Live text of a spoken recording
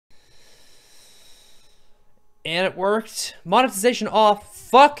And it worked. Monetization off.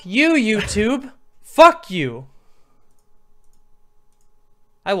 Fuck you, YouTube. Fuck you.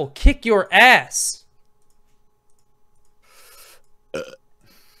 I will kick your ass.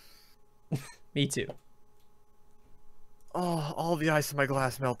 Me too. Oh, all the ice in my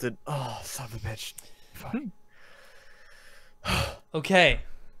glass melted. Oh, son of a bitch. Fine. Okay.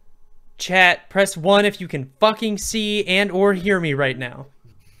 Chat, press 1 if you can fucking see and or hear me right now.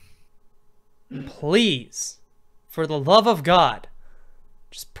 Please. For the love of God.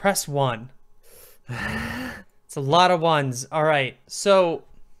 Just press 1. It's a lot of ones. Alright, so...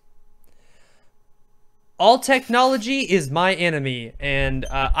 all technology is my enemy, and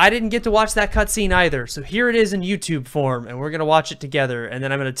I didn't get to watch that cutscene either, so here it is in YouTube form, and we're going to watch it together, and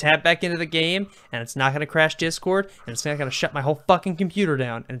then I'm going to tap back into the game, and it's not going to crash Discord, and it's not going to shut my whole fucking computer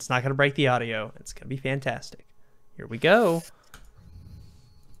down, and it's not going to break the audio. It's going to be fantastic. Here we go.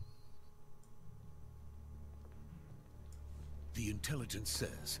 The intelligence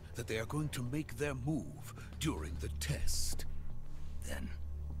says that they are going to make their move during the test. Then,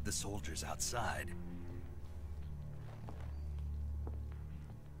 the soldiers outside.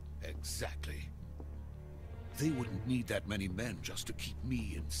 Exactly. They wouldn't need that many men just to keep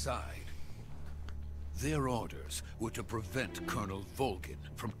me inside. Their orders were to prevent Colonel Volgin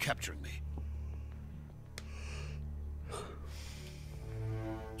from capturing me.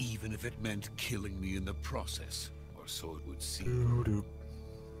 Even if it meant killing me in the process, or so it would seem.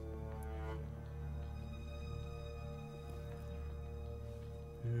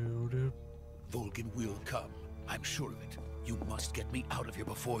 Volgin will come. I'm sure of it. You must get me out of here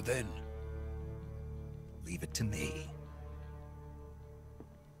before then. Leave it to me.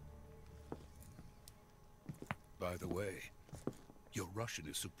 By the way, your Russian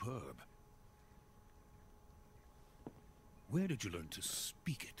is superb. Where did you learn to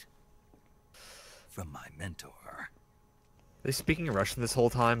speak it? From my mentor. They're speaking Russian this whole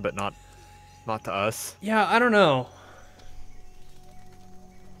time, but not to us. Yeah, I don't know.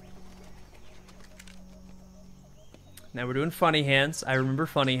 Now we're doing funny hands. I remember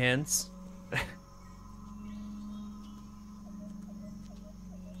funny hands.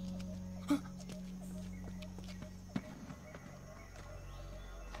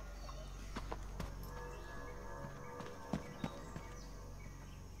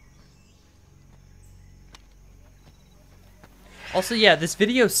 Also, yeah, this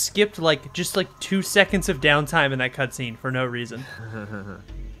video skipped just 2 seconds of downtime in that cutscene for no reason.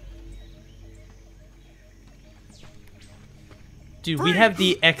 Dude, we have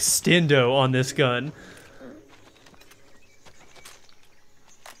the extendo on this gun.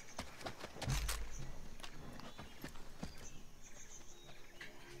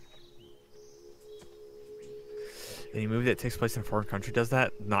 Any movie that takes place in a foreign country does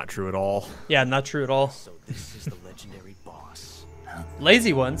that? Not true at all. Yeah, not true at all. So this is the legendary boss.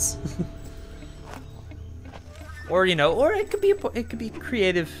 Lazy ones. Or, you know, or it could be a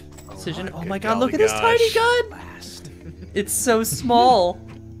creative decision. Oh my god, look at this tiny gun! It's so small.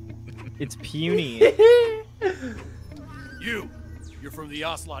 It's puny. You're from the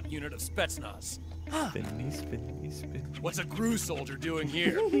Ocelot unit of Spetsnaz. Spinny, spinny, spinny. What's a GRU soldier doing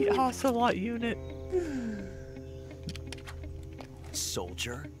here? The Ocelot unit.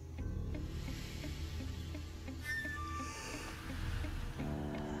 Soldier?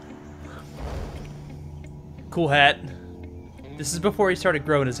 Cool hat. This is before he started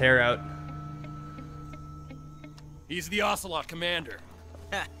growing his hair out. He's the Ocelot commander.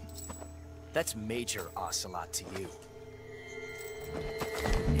 That's Major Ocelot to you.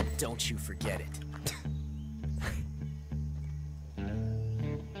 And don't you forget it.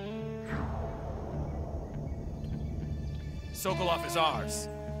 Sokolov is ours.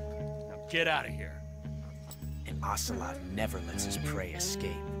 Now get out of here. And Ocelot never lets his prey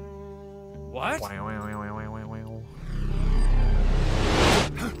escape. What? Wow, wow, wow, wow, wow, wow.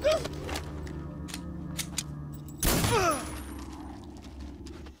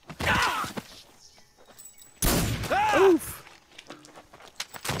 Oof.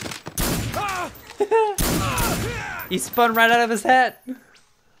 He spun right out of his hat.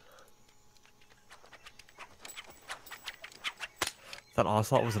 Thought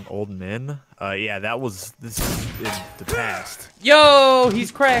Ocelot was an old man? Yeah, this is in the past. Yo,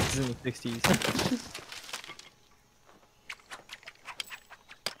 he's cracked. In the 60s.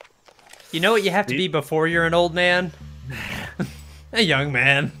 You know what you have to be before you're an old man? A young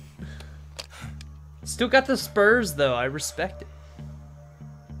man. Still got the spurs, though. I respect it.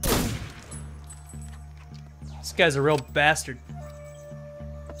 This guy's a real bastard.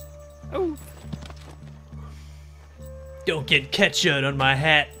 Oh. Don't get ketchup on my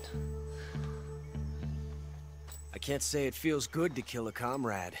hat. can't say it feels good to kill a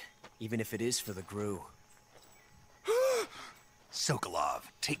comrade, even if it is for the GRU. Sokolov,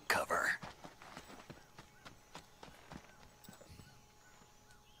 take cover.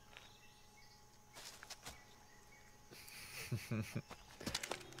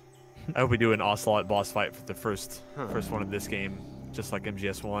 I hope we do an Ocelot boss fight for the first one of this game, just like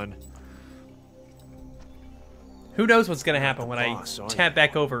MGS1. Who knows what's gonna happen when Boss, I aren't tap you?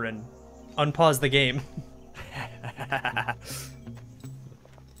 back over and unpause the game.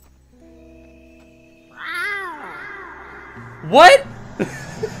 What?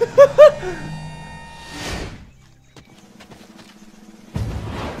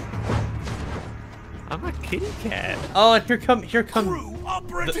 I'm a kitty cat. Oh, and here come Crew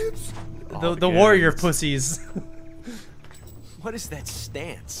operatives! the warrior pussies. What is that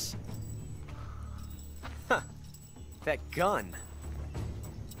stance? Huh. That gun.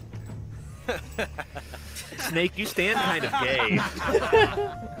 Snake, you stand kind of gay.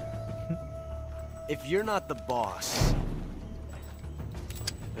 If you're not the boss,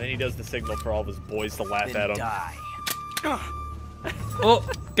 Then he does the signal for all of his boys to laugh then at him. die. Oh,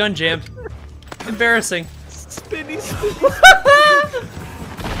 gun jammed. Embarrassing. Spinny.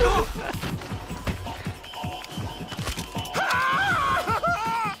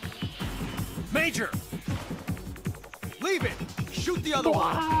 Major! Leave it! Shoot the other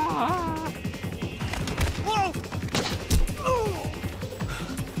one! Whoa!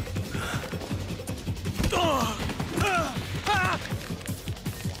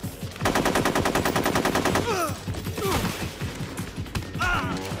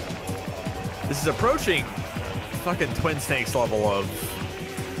 This is approaching fucking Twin Snakes level of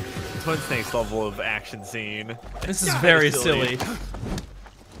action scene. This is very silly.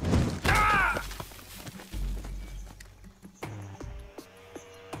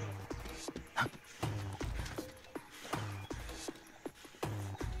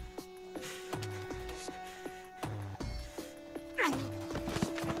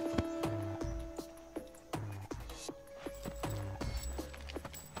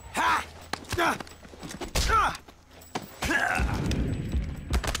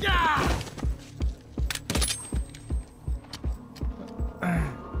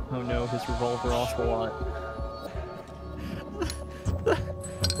 Oh no, his revolver ocelot.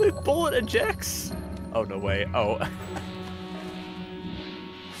 The bullet ejects. Oh no way. Oh.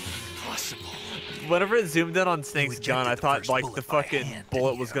 Possible. Whenever it zoomed in on Snake's ejected gun, I the thought first like bullet the by fucking hand,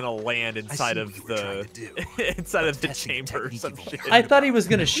 bullet didn't was you? gonna land inside see of what you were trying to do. inside of the Testing a chamber or technique some you've shit. heard I thought he about. was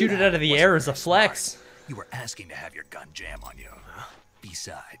gonna shoot it out of the Wasn't air as a very flex. smart. You were asking to have your gun jam on you.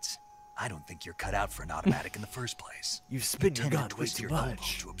 Besides, I don't think you're cut out for an automatic in the first place. You spin your tend gun to way twist too your elbow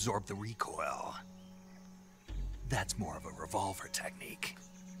much. to absorb the recoil. That's more of a revolver technique.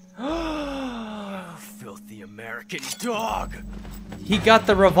 Filthy American dog. He got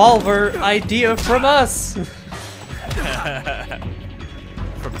the revolver idea from us.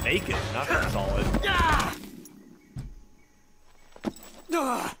 From Naked, not from Solid.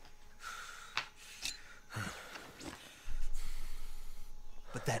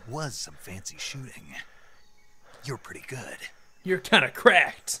 But that was some fancy shooting. You're pretty good. You're kind of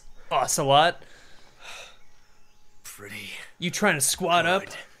cracked, Ocelot. Pretty. You trying to squat up?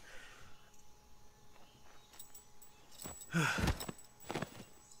 good.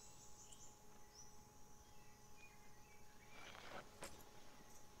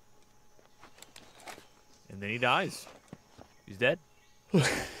 And then he dies. He's dead.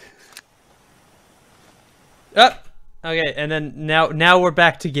 Up. Okay, and then now we're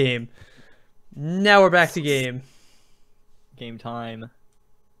back to game. Now we're back to game. Game time.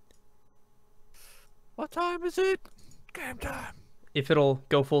 What time is it? Game time. If it'll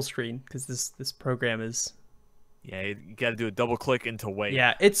go full screen, because this program is. Yeah, you gotta do a double click into wait.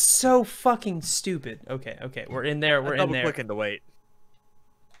 Yeah, it's so fucking stupid. Okay, we're in there. We're in double there. click into wait.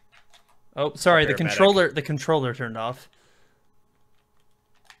 Oh, sorry, the Paramedic. controller turned off.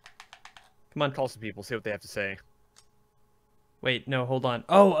 Come on. Call some people, see what they have to say. Wait, no, hold on.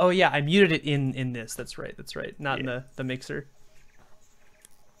 Oh yeah, I muted it in this. That's right. Not in the mixer.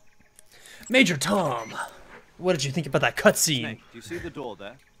 Major Tom, what did you think about that cutscene? Snake, do you see the door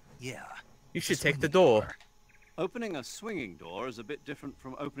there? Yeah. You should take the door. Opening a swinging door is a bit different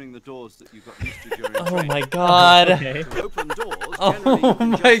from opening the doors that you got used to during Oh training. my god. Okay. To open doors, Oh generally you can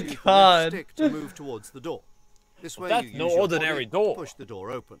my just use the left God. stick to move towards the door. This way that's you no use your ordinary body to door. push the door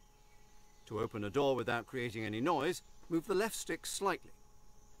open. To open a door without creating any noise, move the left stick slightly.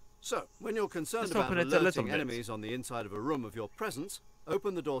 So, when you're concerned Just about open it a little alerting bit. enemies on the inside of a room of your presence,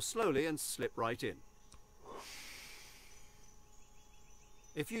 open the door slowly and slip right in.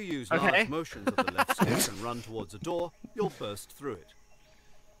 If you use Okay. large motions of the left stick and run towards a door, you'll burst through it.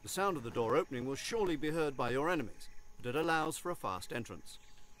 The sound of the door opening will surely be heard by your enemies, but it allows for a fast entrance.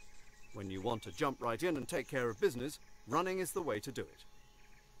 When you want to jump right in and take care of business, running is the way to do it.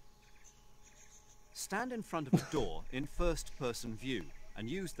 Stand in front of a door in first-person view and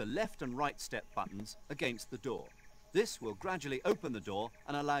use the left and right step buttons against the door. This will gradually open the door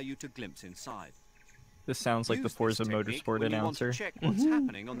and allow you to glimpse inside. This sounds like the Use Forza this technique Motorsport when you want to announcer. check what's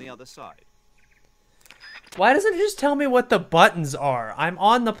happening on the other side. Why doesn't it just tell me what the buttons are? I'm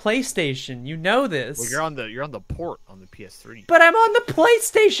on the PlayStation. You know this. Well, you're on the port on the PS3. But I'm on the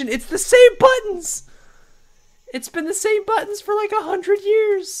PlayStation. It's the same buttons. It's been the same buttons for like 100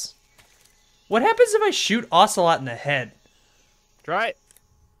 years. What happens if I shoot Ocelot in the head? Try it.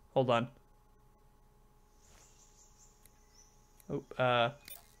 Hold on. Oh,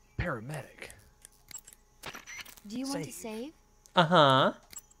 Paramedic. Do you want to save? Uh-huh.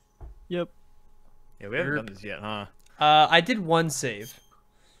 Yep. Yeah, we haven't done this yet, huh? I did one save.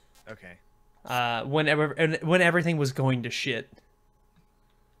 Okay. When everything was going to shit.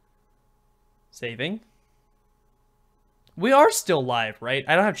 Saving. We are still live, right?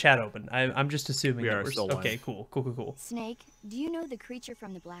 I don't have chat open. I'm just assuming We that are we're still live. Okay, cool. Snake, do you know the creature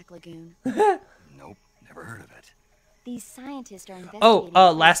from the Black Lagoon? Nope, never heard of it. These scientists are investigating.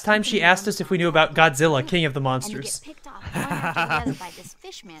 Oh, last time she asked us if we knew about Godzilla, King of the And you Monsters. get picked off one after the other by this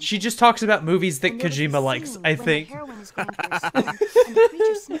fish man She thing. just talks about movies that And there was this Kojima likes, scene I when think. The heroine is going for a swim, and the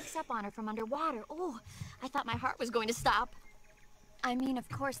creature sneaks up on her from underwater. Oh, I thought my heart was going to stop. I mean, of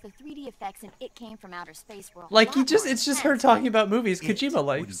course, the 3D effects in It Came from Outer Space were a Like, lot more it's just her intense. talking about movies It Kojima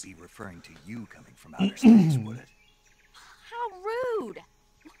likes. wouldn't be referring to you coming from outer space, would it? How rude!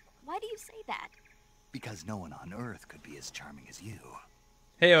 Why do you say that? Because no one on Earth could be as charming as you.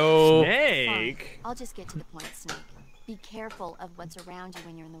 Heyo. Fine. Snake. I'll just get to the point, Snake. Be careful of what's around you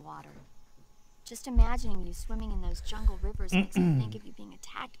when you're in the water. Just imagining you swimming in those jungle rivers makes me think of you being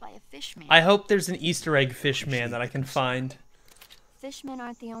attacked by a fishman. I hope there's an Easter egg fish man that I can find. Fishmen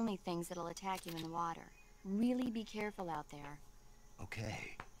aren't the only things that'll attack you in the water. Really be careful out there.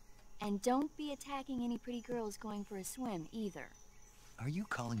 Okay. And don't be attacking any pretty girls going for a swim, either. Are you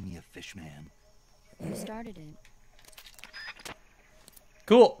calling me a fish man? You started it.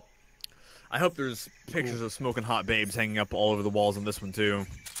 Cool. I hope there's pictures of smoking hot babes hanging up all over the walls on this one too.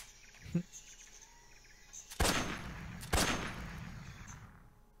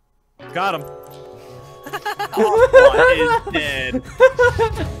 Got him. Oh, is dead.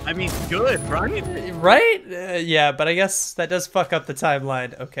 I mean, good, right? Right? Yeah, but I guess that does fuck up the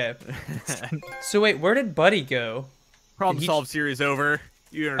timeline. Okay. So wait, where did Buddy go? Problem solved series over.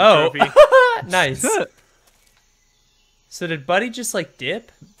 You earned a Oh, trophy. nice. So did Buddy just like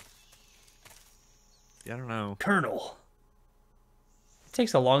dip? I don't know. Colonel. It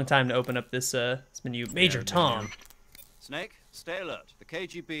takes a long time to open up this menu. Major Yeah, Tom. Snake, stay alert. The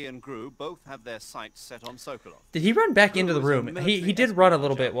KGB and GRU both have their sights set on Sokolov. Did he run back into the GRU is a room? He military did run a espionage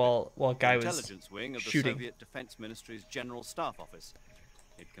little bit outfit, while Guy was intelligence wing of the shooting. Soviet Defense Ministry's General Staff Office.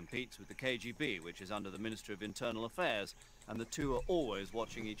 It competes with the KGB, which is under the Ministry of Internal Affairs, and the two are always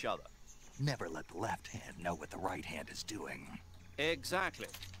watching each other. Never let the left hand know what the right hand is doing. Exactly.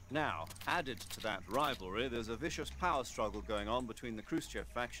 Now, added to that rivalry, there's a vicious power struggle going on between the Khrushchev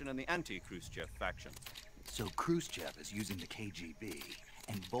faction and the anti-Khrushchev faction. So Khrushchev is using the KGB,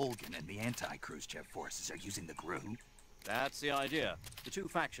 and Volgin and the anti-Khrushchev forces are using the GRU? That's the idea. The two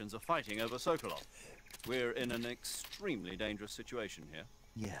factions are fighting over Sokolov. We're in an extremely dangerous situation here.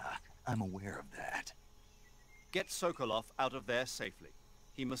 Yeah, I'm aware of that. Get Sokolov out of there safely.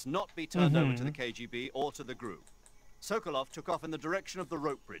 He must not be turned over to the KGB or to the GRU. Sokolov took off in the direction of the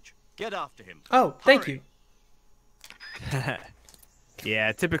rope bridge. Get after him. Oh, thank Hurry. you.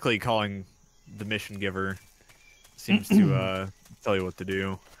 Yeah, typically calling the mission giver seems to tell you what to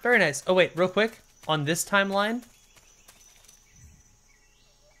do. Very nice. Oh wait, real quick. On this timeline,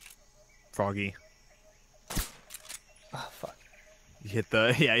 Froggy. oh fuck. You hit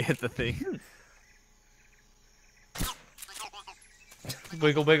the you hit the thing.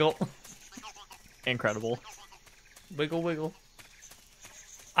 Wiggle wiggle. Incredible. Wiggle wiggle.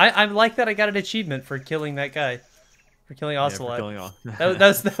 I like that I got an achievement for killing that guy. For killing Yeah, for Ocelot. killing all.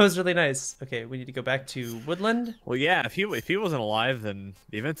 that was really nice. Okay, we need to go back to Woodland. Well, yeah, if he wasn't alive, then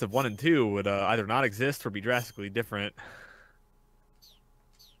the events of 1 and 2 would either not exist or be drastically different.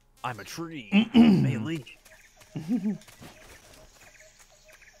 I'm a tree. Mei Ling.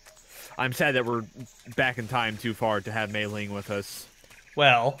 I'm sad that we're back in time too far to have Mei Ling with us.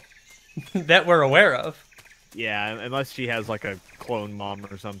 Well, that we're aware of. Yeah, unless she has like a clone mom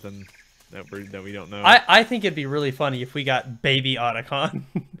or something. that we don't know. I think it'd be really funny if we got baby Otacon.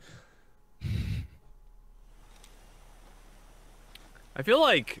 I feel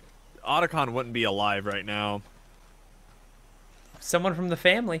like Otacon wouldn't be alive right now. Someone from the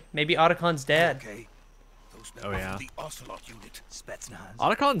family. Maybe Otacon's dad. Okay. Those men Oh, are yeah. from the Ocelot unit. Spetsnaz.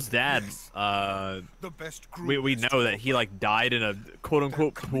 Otacon's dad, The best crew we is know that to he like died in a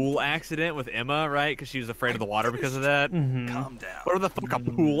quote-unquote pool accident with Emma, right? Because she was afraid of the water because of that. Calm down. Whatever the fuck a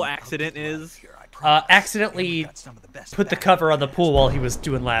pool accident is. Here, I promise. Accidentally Got some of the best put the back. cover on the pool while he was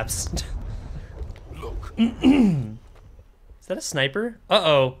doing laps. Look, Is that a sniper?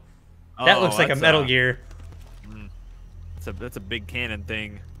 Uh-oh. That Oh, looks like a that's Metal Gear. That's a big cannon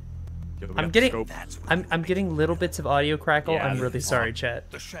thing. Yo, we I'm got the getting scope. That's what I'm getting little bits of audio crackle. Yeah, I'm really this is sorry,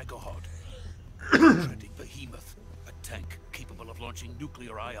 chat. the Shagahod. Treading behemoth. A tank capable of launching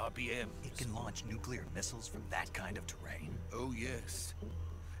nuclear IRBM. It can launch nuclear missiles from that kind of terrain. Oh, yes.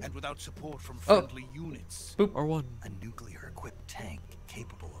 And without support from Oh. friendly units. Or one. A nuclear-equipped tank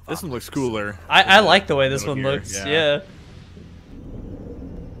capable of. This one looks operating cooler. I like the way this Metal one Gear, looks. Yeah.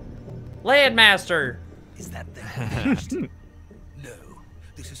 Landmaster. Is that thing finished? No,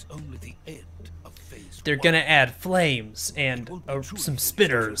 this is only the end of phase They're 1. gonna add flames and It won't be true some phase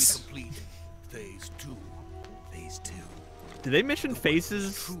spitters. 2 to be complete. Phase 2. Phase 2. Did they mention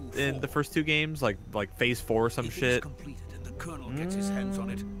phases in the first two games? Like phase 4 or some If it is shit? completed and the Colonel gets his hands on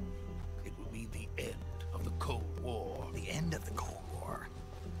it, it will mean the end of the Cold War. The end of the Cold War.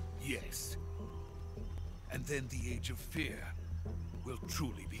 Yes. And then the Age of Fear will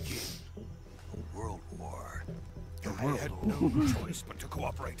truly begin. A world war. I had no choice but to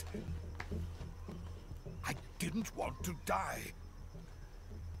cooperate. I didn't want to die.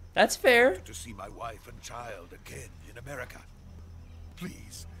 That's fair. To see my wife and child again in America.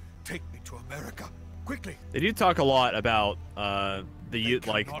 Please, take me to America. Quickly. They do talk a lot about They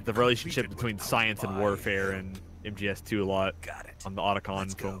like cannot the relationship complete it between without science and my warfare help. and MGS2 a lot Got it. on the Otacon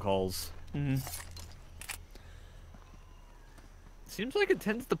Let's phone go. calls. Mm-hmm. Seems like it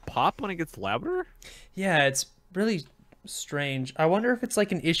tends to pop when it gets louder. Yeah, it's really strange. I wonder if it's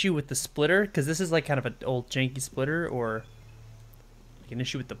like an issue with the splitter, because this is like kind of an old janky splitter, or like an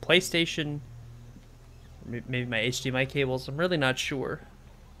issue with the PlayStation. Maybe my HDMI cables. I'm really not sure.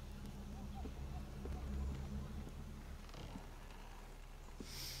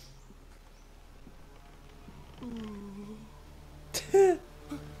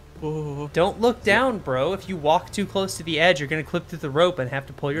 Don't look down, bro. If you walk too close to the edge, you're gonna clip through the rope and have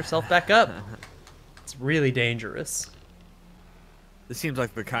to pull yourself back up. It's really dangerous. This seems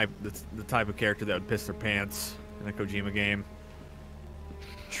like the type of character that would piss their pants in a Kojima game.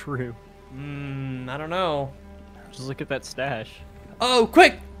 True. I don't know. Just look at that stash. Oh,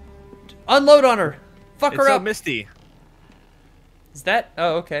 quick! Unload on her! Fuck It's her so up! misty. Is that?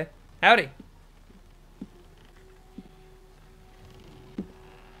 Oh, okay. Howdy.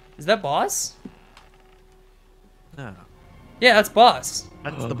 Is that boss? No. Yeah, that's boss.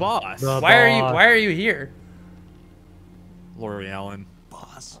 That's the boss. Why are you here? Lori Allen.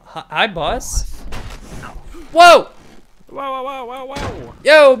 Boss. Hi, boss. Whoa! Whoa, whoa, whoa, whoa, whoa.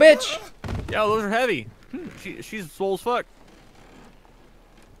 Yo, bitch! Yo, those are heavy. She's swole as fuck.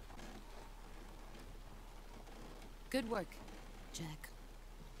 Good work, Jack.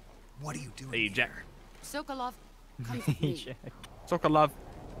 What are you doing? Hey, Jack. Sokolov comes with me. Sokolov.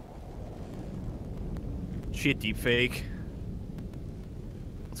 Shit, deep fake.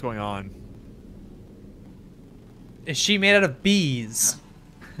 What's going on? Is she made out of bees?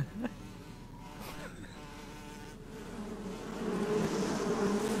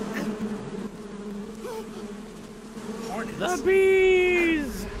 The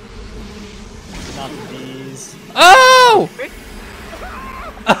bees! Not the bees. Oh!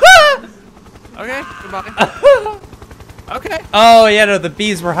 Okay, goodbye. Okay. Oh, yeah, no, the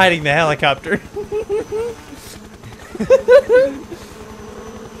bees were hiding the helicopter.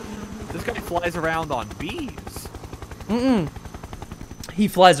 This guy flies around on bees. He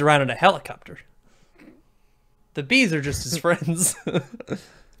flies around in a helicopter. The bees are just his friends.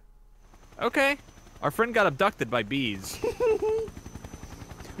 Okay. Our friend got abducted by bees.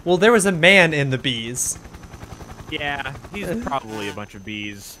 Well, there was a man in the bees. Yeah, he's probably a bunch of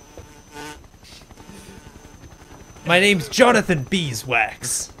bees. My name's Jonathan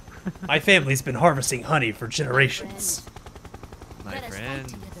Beeswax. My family's been harvesting honey for generations. My Let us fight friend.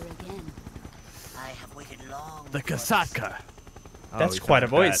 together again. I have waited long. The Kasatka. That's he quite a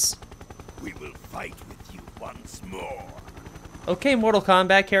sounds bad. voice. We will fight with you once more. Okay, Mortal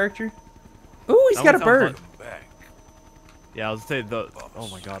Kombat character. Ooh, he's That got a one sounds bird. like- Back. Yeah, I was say the. Oh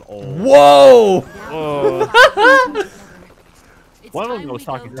my god. Oh. Whoa! Whoa. It's One of them time was we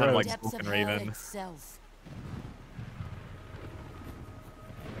talking go kind of to like the depths Smoking of hell Raven. itself.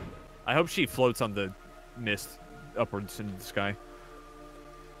 I hope she floats on the mist upwards into the sky.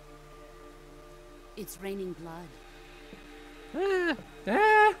 It's raining blood.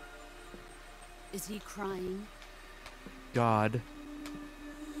 Is he crying? God.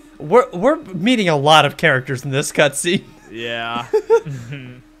 We're meeting a lot of characters in this cutscene. Yeah.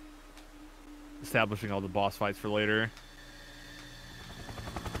 Establishing all the boss fights for later.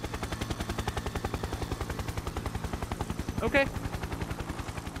 Okay.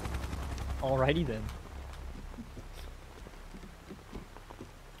 Alrighty then.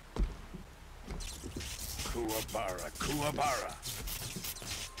 Kuwabara, Kuwabara.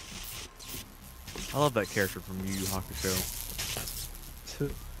 I love that character from Yu Yu Hakusho.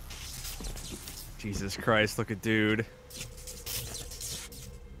 Jesus Christ, look at dude.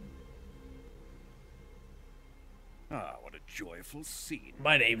 Ah, what a joyful scene.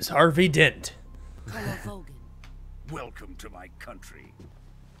 My name's Harvey Dent. Colonel Vogan. Welcome to my country.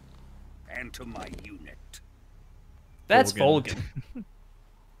 And to my unit. That's Volgan. Volgan.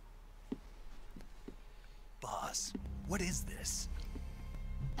 Boss, what is this?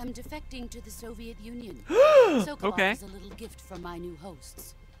 I'm defecting to the Soviet Union. Sokolov Okay. is a little gift from my new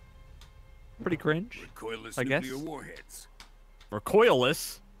hosts. Pretty cringe. Recoilless I guess. nuclear warheads.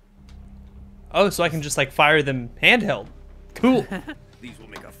 Recoilless. Oh, so I can just like fire them handheld. Cool. These will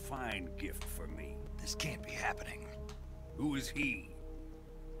make a fine gift for me. This can't be happening. Who is he?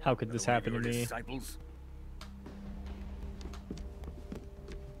 How could this Another one happen of to your me? disciples?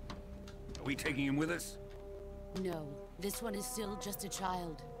 Are we taking him with us? No, this one is still just a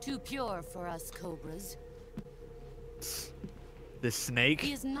child. Too pure for us cobras. This snake.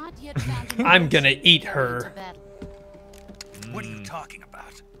 He is not yet found. I'm gonna eat her. What are you talking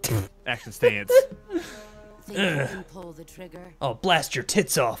about? Action stance. Think you can pull the trigger? Oh, blast your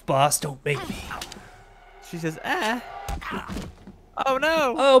tits off, boss. Don't make me. She says, ah. Oh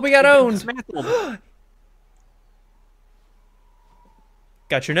no. Oh, we got owned. Dismantled.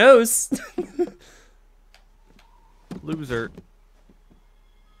 Got your nose. Loser.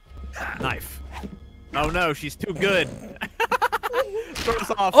 Knife. Oh no, she's too good. Throw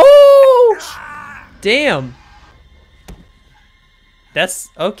us off. Oh! Damn. That's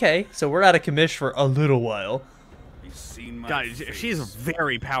okay. So we're out of commish for a little while. He's seen my God, face. she's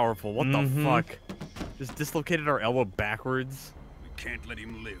very powerful. What the fuck? Just dislocated our elbow backwards. We can't let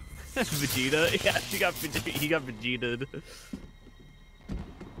him live. Vegeta? Yeah, he got Vegeta'd.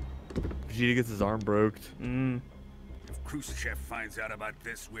 Vegeta gets his arm broke. If Khrushchev finds out about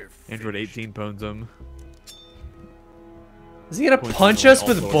this, we're Android finished. 18 pwns him. Is he gonna punch us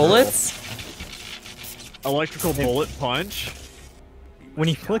with Also bullets? Electrical bullet punch. When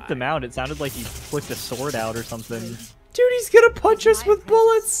he flicked them out, it sounded like he flicked a sword out or something. Dude, he's gonna punch us with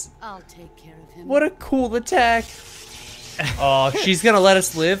bullets. I'll take care of him. What a cool attack. Oh, she's gonna let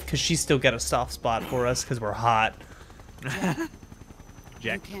us live because she's still got a soft spot for us because we're hot. You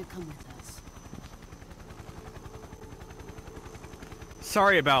Jack. can't come with us.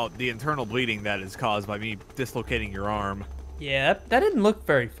 Sorry about the internal bleeding that is caused by me dislocating your arm. Yeah, that didn't look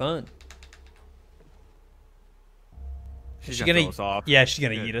very fun. She's She's gonna gonna, throw us off. yeah, she's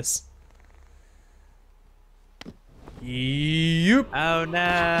gonna Good. eat us. Yep. Oh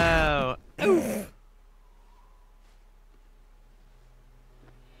no.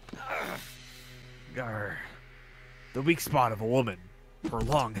 Gar. The weak spot of a woman. Her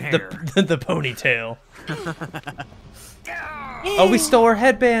long hair. The ponytail. Oh, we stole her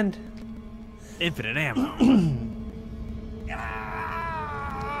headband. Infinite ammo.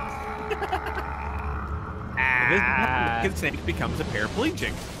 This snake becomes a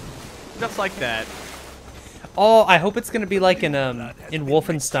paraplegic. Just like that. Oh, I hope it's gonna be like in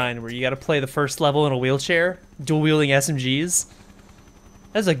Wolfenstein where you gotta play the first level in a wheelchair, dual wielding SMGs.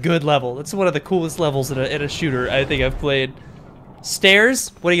 That's a good level. That's one of the coolest levels in a shooter I think I've played. Stairs?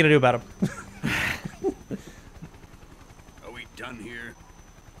 What are you gonna do about them? Are we done here?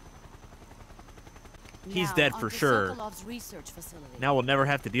 He's Now, dead for onto sure. Sokolov's research facility. Now we'll never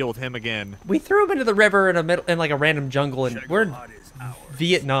have to deal with him again. We threw him into the river in like a random jungle, and we're in Shadowgard is ours.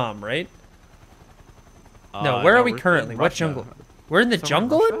 Vietnam, right? No, where are we we're in currently? What Russia. jungle? We're in the Somewhere in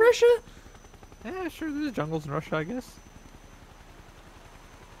jungle in Russia? Yeah, sure. There's jungles in Russia, I guess.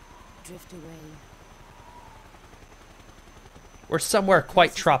 Drift away. We're somewhere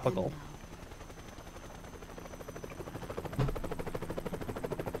quite This is the tropical. end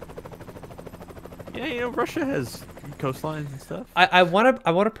now. Yeah, you know, Russia has coastlines and stuff. I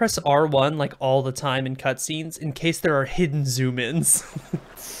wanna press R1 like all the time in cutscenes in case there are hidden zoom ins.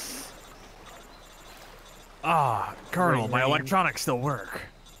 Ah, Colonel, my electronics still work.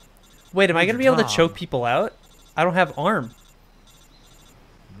 Wait, am I gonna be able to Tom. choke people out? I don't have arm.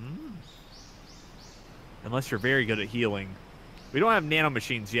 Unless you're very good at healing. We don't have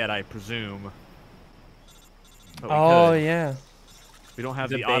nanomachines yet, I presume. But we Oh could. yeah. We don't have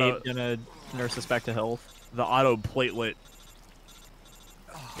The the babe auto, gonna nurse us back to health. the auto platelet.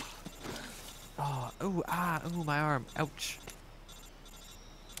 Oh, my arm. Ouch.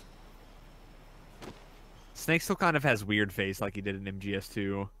 Snake still kind of has weird face like he did in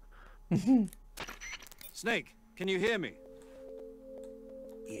MGS2. Snake, can you hear me?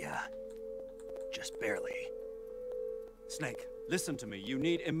 Yeah. Just barely. Snake, listen to me. You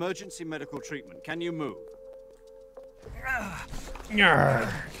need emergency medical treatment. Can you move?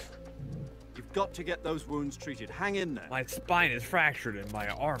 You've got to get those wounds treated. Hang in there. My spine is fractured and my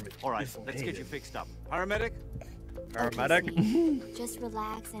arm is All right, let's get you fixed up. Paramedic? Paramedic? Okay, Snake. Just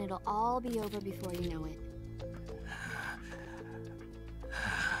relax and it'll all be over before you know it.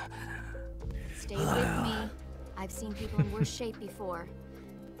 Stay with me. I've seen people in worse shape before.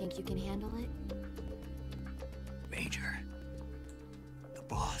 Think you can handle it? Major. The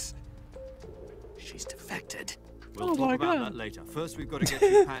boss. She's defected. We'll talk about that later. First, we've got to get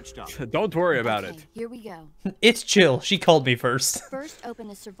you patched up. Don't worry about Okay, here we go. It's chill. She called me first. First, open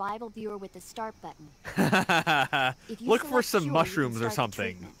the survival viewer with the start button. it. If you Look for select some cure, you can mushrooms or start the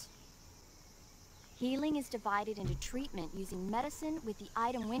something. treatment. Healing is divided into treatment using medicine with the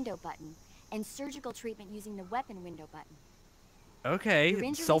item window button, and surgical treatment using the weapon window button. Okay, Your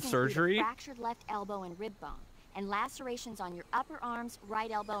injuries self-surgery. include a fractured left elbow and rib bone, and lacerations on your upper arms,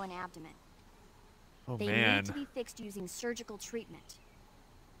 right elbow, and abdomen. Oh They man. need to be fixed using surgical treatment.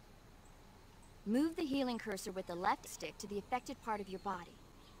 Move the healing cursor with the left stick to the affected part of your body.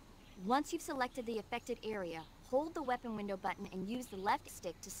 Once you've selected the affected area, hold the weapon window button and use the left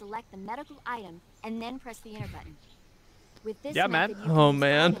stick to select the medical item, and then press the enter button. With this Yeah, man. method, you can Oh, use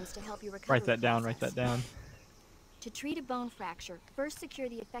man. items to help your recovery Write that down, write process. that down. To treat a bone fracture, first secure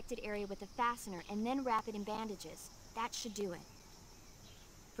the affected area with a fastener and then wrap it in bandages. That should do it.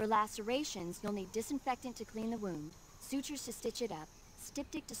 For lacerations, you'll need disinfectant to clean the wound, sutures to stitch it up,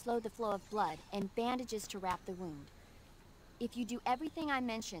 styptic to slow the flow of blood, and bandages to wrap the wound. If you do everything I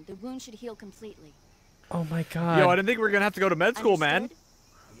mentioned, the wound should heal completely. Oh my god. Yo, I didn't think we were gonna have to go to med school, man.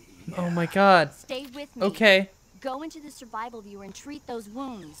 Understood? Oh my god. Stay with me. Okay. Go into the survival viewer and treat those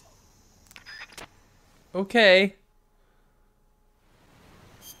wounds. Okay.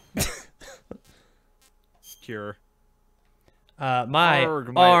 Cure. My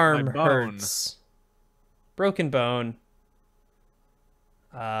Arg, arm my bone. hurts. Broken bone.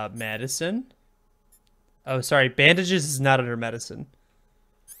 Medicine. Oh, sorry. Bandages is not under medicine.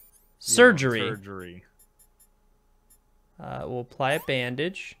 Surgery. Surgery. We'll apply a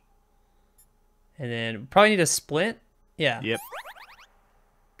bandage. And then probably need a splint. Yeah. Yep.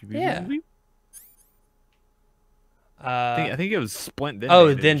 Yeah. I think it was splint then. Oh,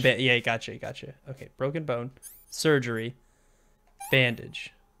 bandage. then yeah, gotcha. Okay, broken bone, surgery,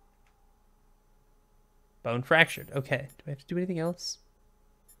 bandage, bone fractured. Okay, do I have to do anything else?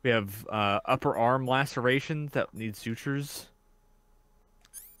 We have upper arm lacerations that need sutures.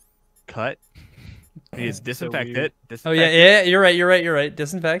 Cut. We need to disinfect weird. it. Oh Disinfect yeah, it, you're right.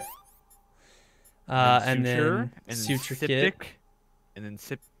 Disinfect. And then and suture kit. septic, and then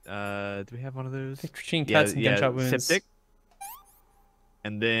do we have one of those? Between cuts and gunshot wounds. Septic.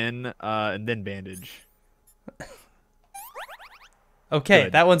 And then bandage. Okay,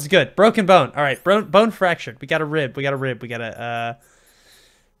 Good. that one's good. Broken bone. All right, bone fractured. We got a rib. We gotta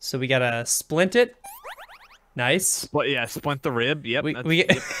so we gotta splint it. Nice. Splint the rib. Yep. We that's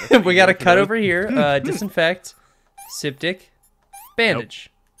we got to the cut road. over here. Disinfect, septic, bandage.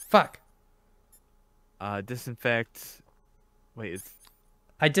 Fuck. Disinfect. Wait, it's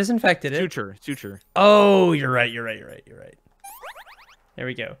I disinfected it. suture. Oh, you're right. There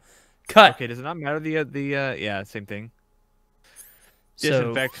we go. Cut. Okay, does it not matter the yeah, same thing.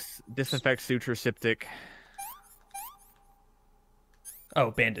 So, Disinfect suture septic. oh,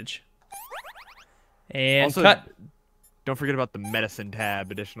 bandage. And Also, cut. Don't forget about the medicine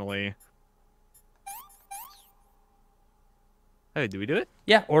tab additionally. Hey, did we do it?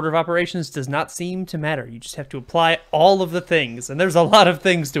 Yeah, order of operations does not seem to matter. You just have to apply all of the things, and there's a lot of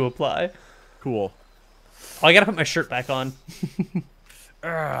things to apply. Cool. Oh, I gotta put my shirt back on.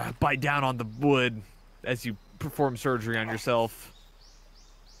 Bite down on the wood as you perform surgery on yourself.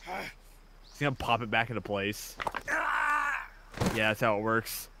 See how pop it back into place. Yeah, that's how it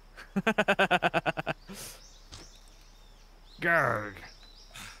works. Garg.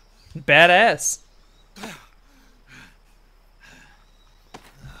 Badass.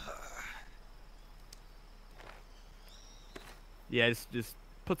 Yeah, just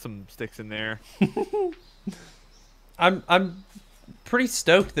put some sticks in there. I'm pretty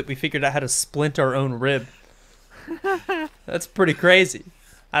stoked that we figured out how to splint our own rib. That's pretty crazy.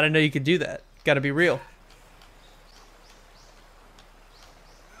 I didn't know you could do that. Gotta be real.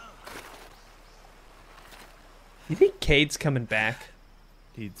 You think Cade's coming back?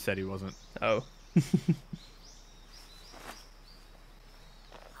 He said he wasn't. Oh.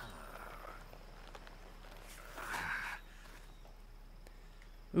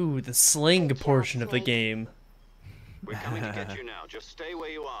 Ooh, the sling portion of the game. We're coming to get you now. Just stay where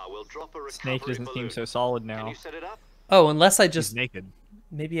you are. We'll drop a recovery Snake doesn't seem balloon. so solid now. Can you set it up? Oh, unless I just He's naked.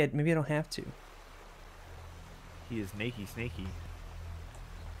 maybe I don't have to. He is naked, snaky.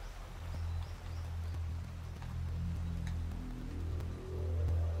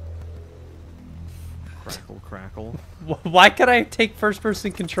 Crackle, crackle. Why could I take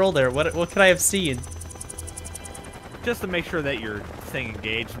first-person control there? What could I have seen? Just to make sure that you're staying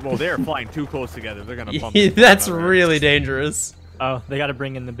engaged. Well, they're flying too close together. They're gonna bump. That's really dangerous. Oh, they got to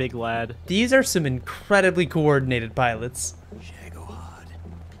bring in the big lad. These are some incredibly coordinated pilots. Shagohod.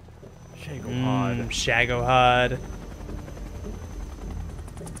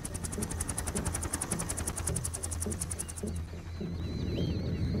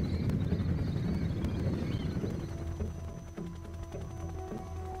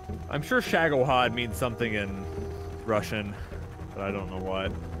 I'm sure Shagohod means something in Russian, but I don't know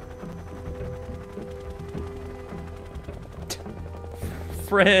what.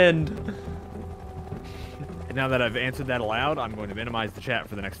 Friend. And now that I've answered that aloud, I'm going to minimize the chat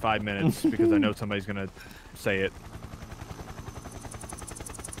for the next 5 minutes because I know somebody's going to say it.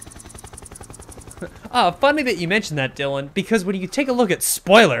 Oh, funny that you mentioned that, Dillon, because when you take a look at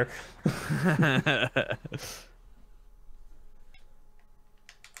spoiler.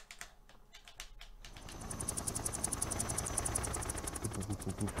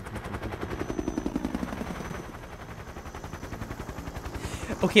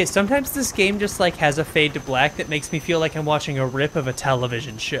 Okay, sometimes this game just like has a fade to black that makes me feel like I'm watching a rip of a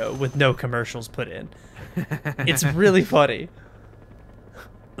television show with no commercials put in. It's really funny.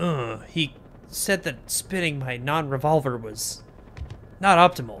 He said that spinning my non-revolver was not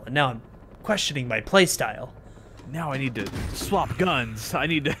optimal, and now I'm questioning my playstyle. Now I need to swap guns. I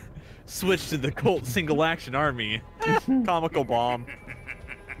need to switch to the Colt Single Action Army. Comical bomb.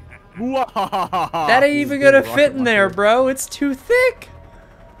 That ain't even gonna fit in there, bro. It's too thick.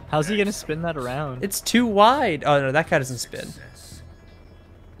 How's he gonna spin that around? It's too wide. Oh no, that guy doesn't spin.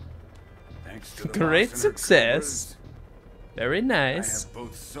 Great success. Very nice. I have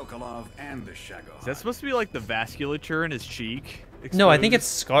both Sokolov and the Shagohod. Is that supposed to be like the vasculature in his cheek? No, I think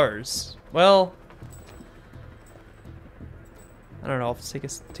exposed? it's scars. Well, I don't know. I'll take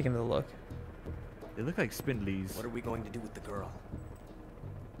another look. They look like spindlies. What are we going to do with the girl?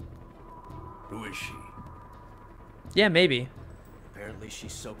 Who is she? Yeah, maybe. Apparently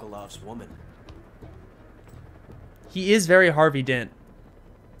she's Sokolov's woman. He is very Harvey Dent.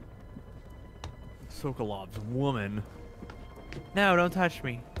 Sokolov's woman. No, don't touch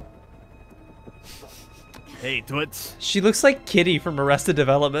me. Hey, Twits. She looks like Kitty from Arrested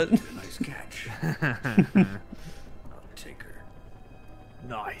Development. Nice catch. I'll take her.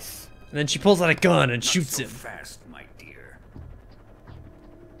 Nice. And then she pulls out a gun and Not shoots so him. fast, my dear.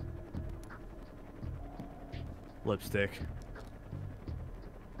 Lipstick.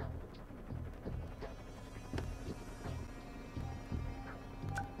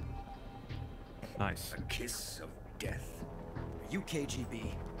 Nice. A kiss of death. Are you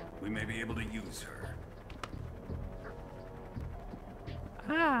KGB? We may be able to use her.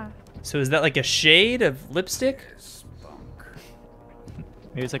 So is that like a shade of lipstick? Spunk.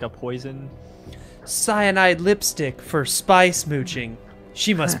 Maybe it's like a poison. Cyanide lipstick for spy smooching.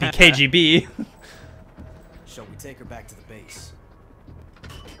 She must be KGB. Shall we take her back to the base?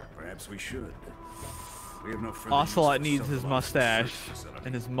 Perhaps we should. We have no further Ocelot use needs for his Sokolov's mustache research facility.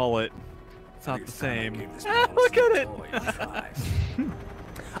 and his mullet. It's not the It's time I same. gave this Ah, man look at it! boy a try.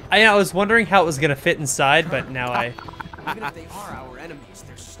 I was wondering how it was gonna fit inside, but now I. Even if they are our enemies,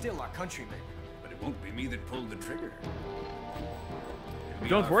 they're still our countrymen. But it won't be me that pulled the trigger. It'll be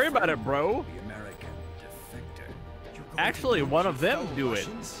Don't our worry about friend, it, bro. The American defector. You're going Actually, to one of use them fellow do it.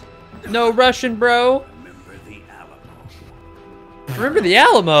 Russians? No Russian, bro. Remember the Alamo. Remember the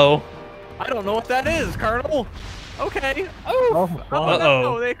Alamo? I don't know what that is, Colonel. Okay. Oh. Uh-oh.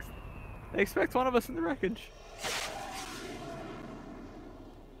 No, they expect one of us in the wreckage.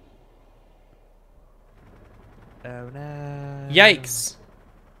 Oh no. Yikes.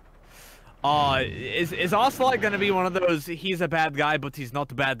 Is Ocelot gonna be one of those he's a bad guy but he's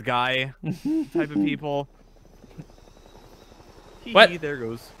not a bad guy type of people? What? There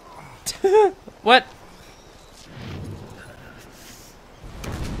goes. What?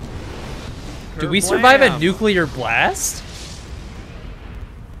 Did we survive a nuclear blast?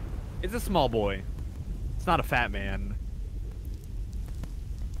 It's a small boy. It's not a fat man.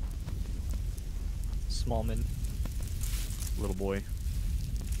 Smallman. Little boy.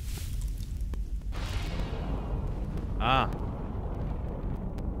 Ah.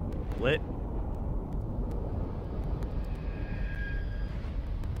 Lit.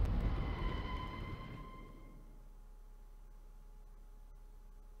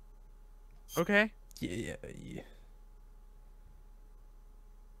 Okay. Yeah.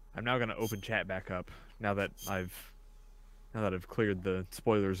 I'm now gonna open chat back up now that I've cleared the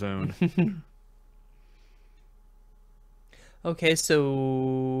spoiler zone. Okay,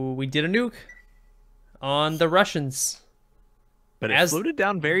 so we did a nuke on the Russians. But it floated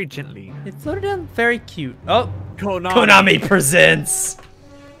down very gently. It floated down very cute. Oh, Konami presents.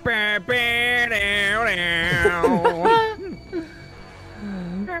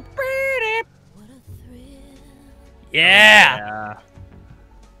 Yeah.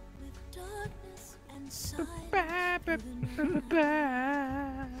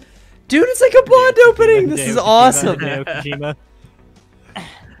 Dude, it's like a Bond opening. This is awesome.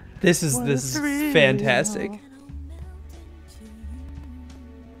 This is fantastic.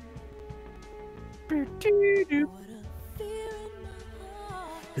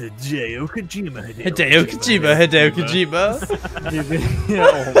 Hideo Kojima. Hideo Kojima.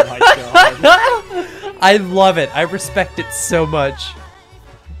 Oh my god. I love it. I respect it so much.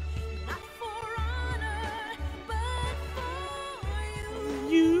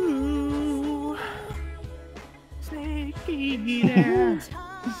 You Snake Eater.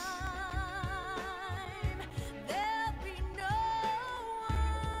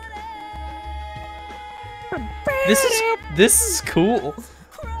 This is cool.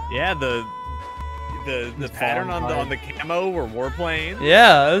 Yeah, the pattern on the camo were warplanes.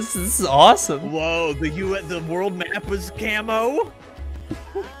 Yeah, this is awesome. Whoa, the world map was camo.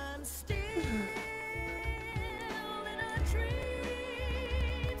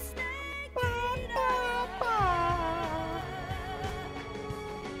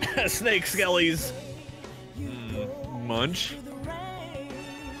 Snake skellies. Munch.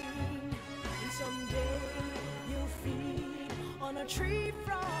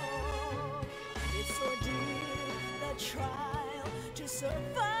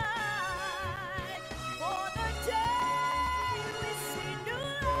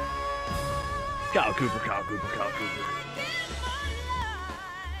 Kyle Cooper.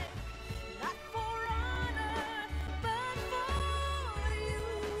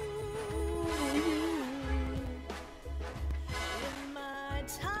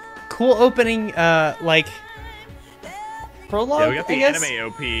 Cool opening, like prologue. Yeah, we got the I guess? anime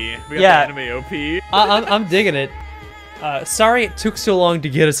OP. We got the anime OP. I'm digging it. Sorry it took so long to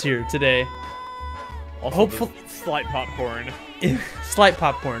get us here today. Hopefully, slight popcorn. Slight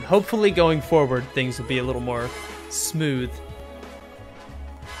popcorn. Hopefully, going forward, things will be a little more smooth.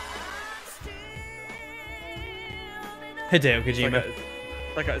 Hideo Kojima.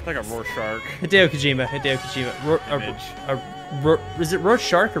 It's like a Rorschach. Hideo Kojima. Is it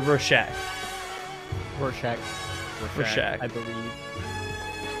Rorschach or Rorschach? Rorschach. Rorschach. I believe.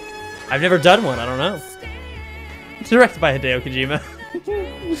 I've never done one. I don't know. It's directed by Hideo Kojima.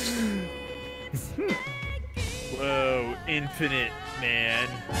 Whoa, infinite, man.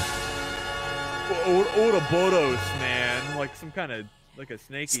 Ouroboros, man. Like some kind of, like a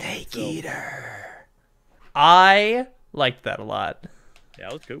snake eater. Snake eater. I liked that a lot. Yeah,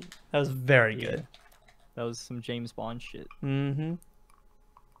 that was cool. That was very good. That was some James Bond shit. Mm-hmm.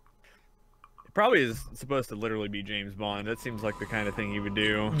 It probably is supposed to literally be James Bond. That seems like the kind of thing he would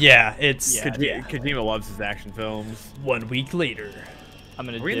do. Yeah, it's... Kojima loves his action films. 1 week later. I'm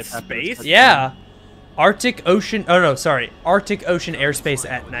gonna Are we in space? Yeah. Arctic Ocean... Oh, no, sorry. Arctic Ocean airspace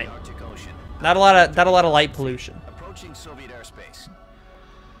at night. Not a lot of light pollution. Approaching Soviet airspace.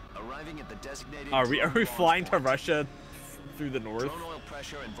 Arriving at the designated... Are we flying to Russia through the north? Drone oil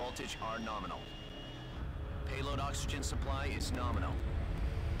pressure and voltage are nominal. Payload oxygen supply is nominal.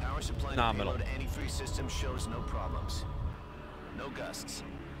 Power supply to payload anti-free system shows no problems. No gusts.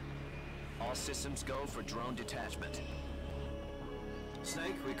 All systems go for drone detachment.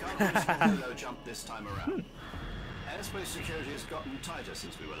 Snake, we can't reach the Willow jump this time around. Airspace security has gotten tighter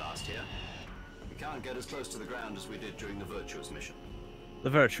since we were last here. We can't get as close to the ground as we did during the Virtuous mission. The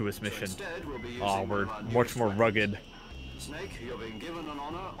Virtuous mission. So instead, we'll be using Oh, we're much more rugged. Snake, you're being given an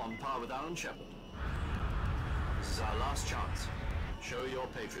honor on par with Alan Shepard. This is our last chance. Show your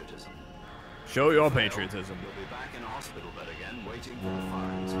patriotism. Show your patriotism. You'll be back in a hospital bed again, waiting for the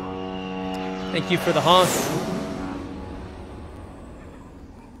firing squad. Thank you for the honk.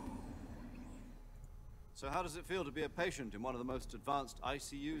 So how does it feel to be a patient in one of the most advanced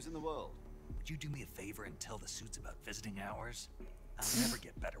ICUs in the world? Would you do me a favor and tell the suits about visiting hours? I'll never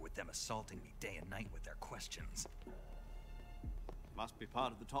get better with them assaulting me day and night with their questions. Must be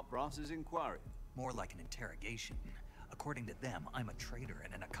part of the top brass's inquiry. More like an interrogation. According to them, I'm a traitor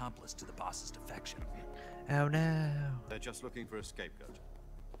and an accomplice to the boss's defection. Oh no. They're just looking for a scapegoat.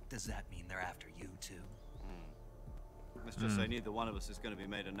 Does that mean they're after you too? Let's just say neither one of us is going to be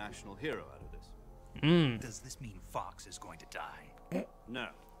made a national hero out of this. Does this mean Fox is going to die? No.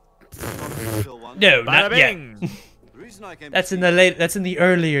 Fox is still one. No, not yet. The reason I came That's to in see the you late. That's in the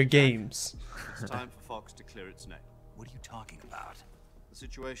earlier games. It's time for Fox to clear its name. What are you talking about? The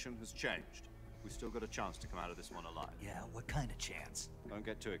situation has changed. We've still got a chance to come out of this one alive. Yeah, what kind of chance? Don't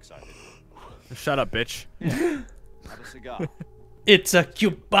get too excited. Shut up, bitch. Have a cigar. It's a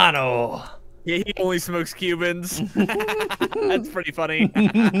Cubano. Yeah, he only smokes Cubans. That's pretty funny.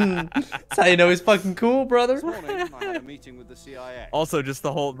 That's how you know he's fucking cool, brother. This morning, I had a meeting with the CIA. Also, just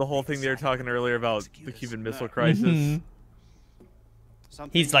the whole thing they were talking earlier about the Cuban Missile Crisis.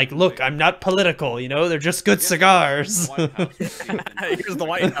 He's like, look, I'm not political, you know, they're just good cigars. Here's the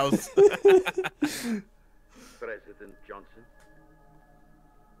White House. President Johnson?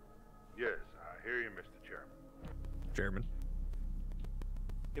 Yes, I hear you, Mr. Chairman. Chairman.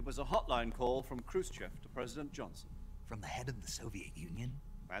 It was a hotline call from Khrushchev to President Johnson. From the head of the Soviet Union?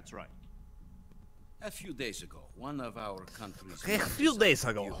 That's right. A few days ago, one of our country's A few days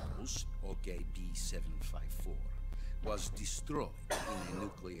ago. fuels, OKB-754, was destroyed in a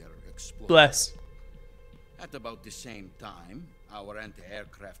nuclear explosion. Bless. At about the same time, our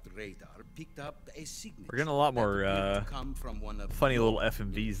anti-aircraft radar picked up a signature. We're getting a lot more that appeared to come from one of funny your little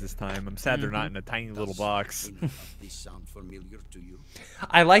FMVs this time. I'm sad they're not in a tiny little box. any of this sound familiar to you?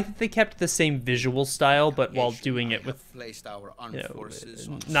 I like that they kept the same visual style, but while doing it with, Placed our armed you know, forces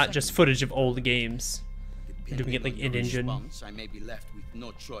on not just footage of old games. Depending Doing it like on in your engine. response, I may be left with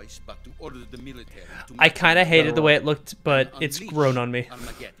no choice but to order the military to I make kind of hated the way it looked, and but it's unleash grown on me.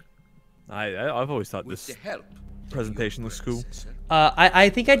 Armageddon. I've always thought With this the help presentation looks cool. I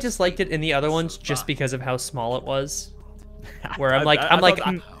think I disliked it in the other ones just because of how small it was. Where I'm like, I like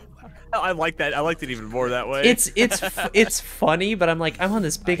that. I liked it even more that way. It's funny, but I'm like, I'm on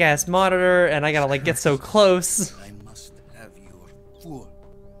this big ass monitor and I gotta like get so close. I must have your full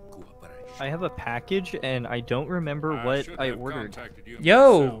cooperation. I have a package and I don't remember what I ordered.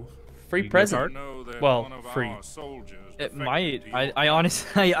 Yo, free You present. get Well, free. It might. I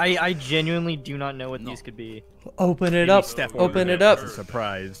honestly, I genuinely do not know what these could be. Open it up. Open it up.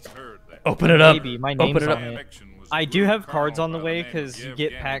 Surprised. Open it up. Maybe my name's Open it on up. it. I do have cards on the way because you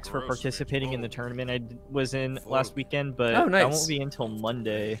get packs for participating in the tournament I was in last weekend, but Oh, nice. that won't be until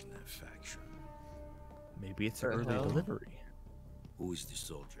Monday. Maybe it's an early delivery. Who is the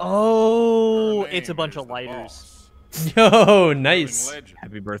soldier? Oh, it's a bunch of lighters. Yo, nice.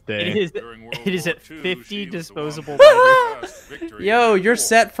 Happy birthday. It is at 50 disposable lighters. Yo, you're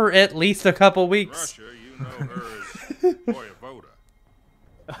set for at least a couple weeks.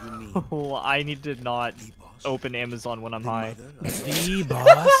 Oh, I need to not open Amazon when I'm high. The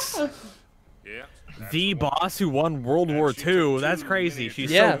boss? The boss who won World War II? That's crazy.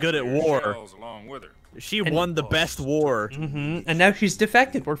 She's so good at war. She won the best war. And now she's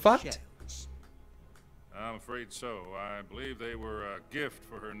defected. We're fucked. I'm afraid so. I believe they were a gift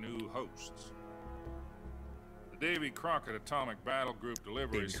for her new hosts. The Davy Crockett Atomic Battle Group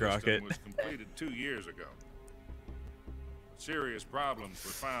delivery Davy system Crockett. was completed 2 years ago. Serious problems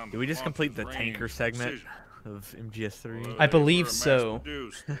were found. Did we just with complete the launcher's tanker range segment precision. of MGS3? I believe so.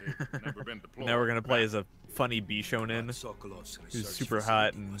 Now we're gonna play as a funny Bishonen who's super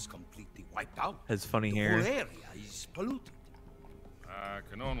hot and has funny hair. I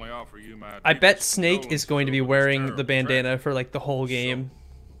can only offer you my I bet Snake is going to be wearing the bandana for like the whole game.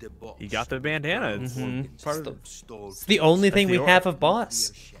 He got the bandana. It's part of It's the only thing we have of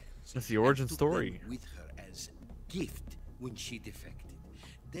Boss. That's the origin story. With her as gift when she defected.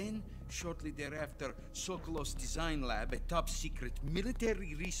 Then, shortly thereafter, Sokolov's design lab, a top-secret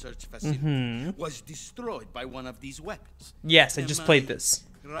military research facility, was destroyed by one of these weapons. Yes, I just played this.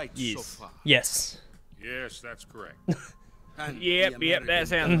 Right so far. Yes. Yes, that's correct. And Yep, the yep, that American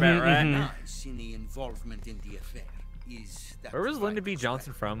sounds about right. denies any involvement in the affair. Is that Where was Lyndon B. right?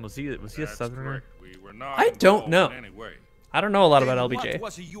 Johnson from? Was he a Southerner? We were not I don't involved know. in any way. I don't know a lot Then about what LBJ.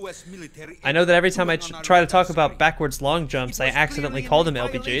 was a US military I know that every time I doing on our try to talk radar about screen? backwards long jumps, I It was accidentally clearly call them in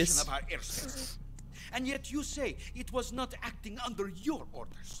violation LBJs. of our airspace. And yet you say it was not acting under your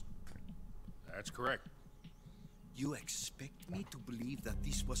orders. That's correct. You expect me to believe that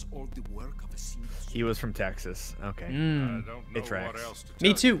this was all the work of a single... He was from Texas. Okay. I don't know It tracks. what else to tell Me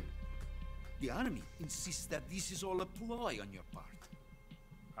you. too. The army insists that this is all a ploy on your part.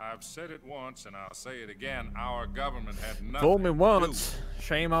 I've said it once, and I'll say it again. Our government had nothing Fool me to once.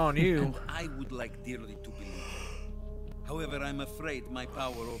 Shame on you. And I would like dearly to believe it. However, I'm afraid my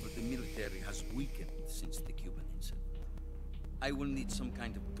power over the military has weakened since the Cuban incident. I will need some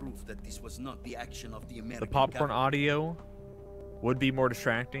kind of proof that this was not the action of the American The popcorn government. audio would be more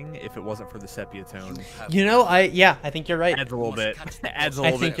distracting if it wasn't for the sepia tone. You know, I think you're right. Adds a little bit. Adds a I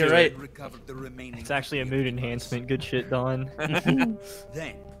little think bit. you're right. It's actually a mood enhancement. Good shit, Don.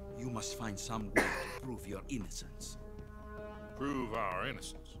 Then you must find some way to prove your innocence. Prove our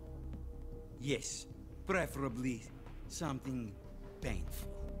innocence. Yes, preferably something painful.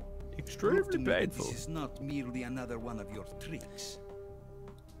 Prove to Extremely me that painful. This is not merely another one of your tricks.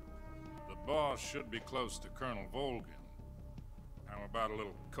 The boss should be close to Colonel Volgin. How about a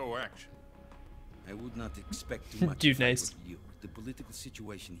little co-action? I would not expect too much. Dude, if I nice. were you. The political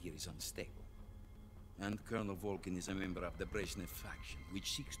situation here is unstable. And Colonel Volgin is a member of the Brezhnev faction,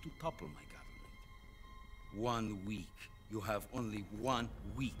 which seeks to topple my government. 1 week. You have only 1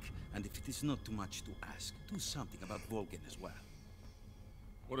 week. And if it is not too much to ask, do something about Volgin as well.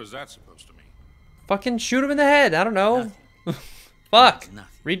 What is that supposed to mean? Fucking shoot him in the head. I don't know. Fuck.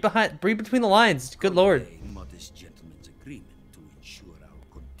 Read between the lines. Good lord. A modest gentleman's agreement to ensure our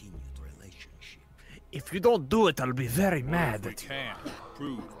continued relationship. If you don't do it, I'll be very mad We at you. can't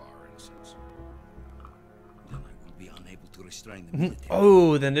prove our innocence. Then I will be unable to restrain the military.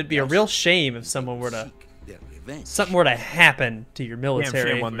 Oh, then it'd be a real shame if someone were to... Their revenge. Something were to happen to your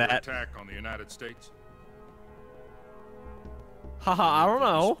military. shame on Nuclear that. attack on the United States. Haha, I don't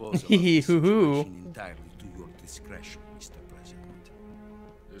know. Dispose of Hee this hoo hoo. situation entirely to your discretion, Mr. President.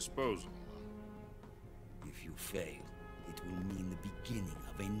 Disposal. If you fail, it will mean the beginning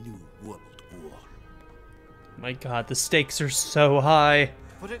of a new world war. My god, the stakes are so high.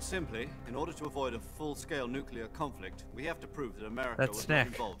 To put it simply, in order to avoid a full-scale nuclear conflict, we have to prove that America That's was snack.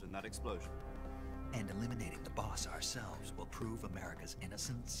 not involved in that explosion. And eliminating the boss ourselves will prove America's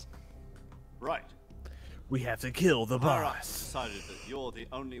innocence. Right. We have to kill the Higher ups boss. decided that you're the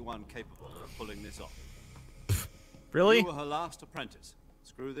only one capable of pulling this off. Really? You were her last apprentice.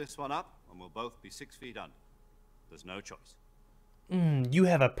 Screw this one up, and we'll both be 6 feet under. There's no choice. You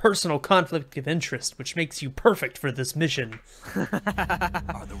have a personal conflict of interest, which makes you perfect for this mission.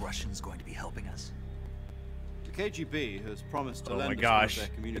 Are the Russians going to be helping us? The KGB has promised to Oh lend my us gosh. one of their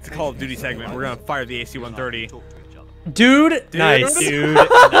It's a communication Call of Duty systems. segment. We're gonna fire the AC-130. Talk to each other. Dude, nice. Dude.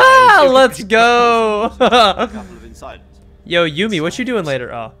 Let's go. A couple of insiders. Yo, Yumi, what you doing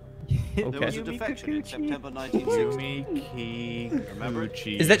later? Oh, There was a okay. defection in September 1960. Yumi Remember it?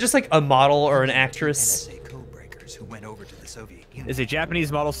 Kikuchi Is that just like a model or an actress? NSA codebreakers who went over to the Soviet Union. is a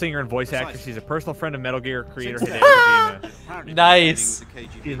Japanese model, singer, and voice actress. She's a personal friend of Metal Gear creator Since Hideo then, Kojima. apparently Nice. coordinating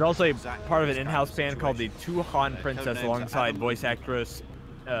with the KGB She's also a exactly part of an this kind in-house band called the situation. Tuhan Their Princess codenames are alongside Adam voice and actress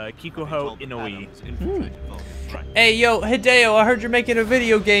Told Kikuho that Inoue. Adam was infiltrated Volgin. Right. Hey, yo, Hideo, I heard you're making a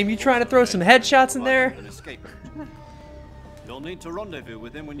video game. You trying to throw some headshots in there? An escape route. You'll need to rendezvous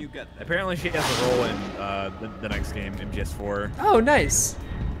with him when you get there. Apparently she has a role in the next game, MGS4. Oh, nice.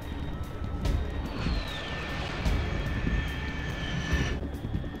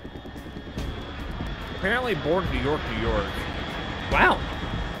 Apparently born in New York, New York. Wow.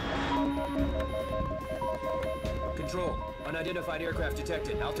 Control. Unidentified aircraft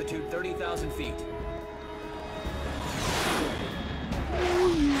detected. Altitude 30,000 feet.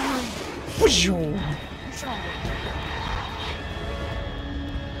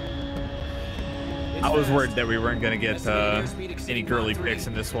 I was worried that we weren't gonna get any girly pics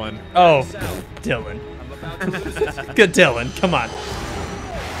in this one. Oh, Dillon. Good Dillon, come on.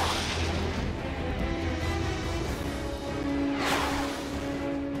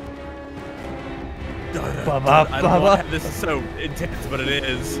 I don't know why this is so intense, but it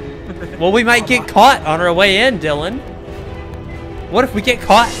is. Well, we might get caught on our way in, Dillon. What if we get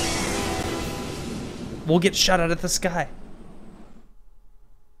caught? We'll get shot out of the sky.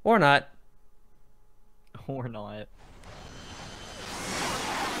 Or not. Or not.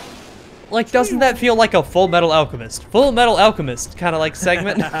 Like, doesn't that feel like a Full Metal Alchemist? Full Metal Alchemist kind of like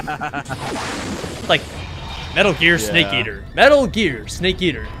segment. Like, Metal Gear Snake Eater. Metal Gear Snake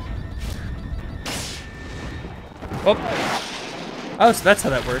Eater. Oh. Oh, so that's how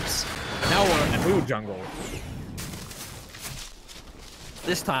that works. Now we're in the mood jungle.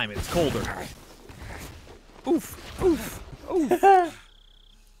 This time it's colder. Oof, oof, oof.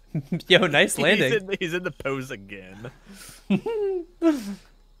 Yo, nice landing. He's in the pose again.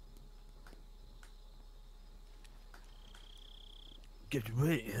 Get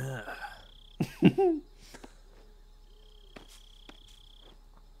ready.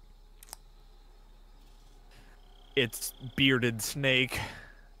 It's bearded Snake.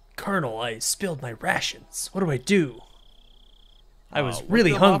 Colonel, I spilled my rations. What do I do? I was Lift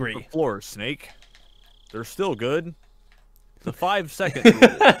really them off hungry. the floor, Snake. They're still good. The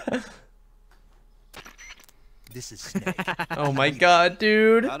 5-second rule. This is Snake. Oh my god,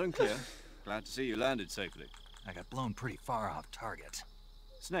 dude. Loud and clear. Glad to see you landed safely. I got blown pretty far off target.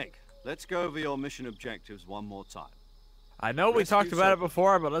 Snake, let's go over your mission objectives one more time. I know we talked about it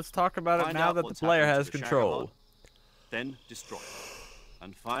before, but let's talk about it now that the player has control. Then destroy it.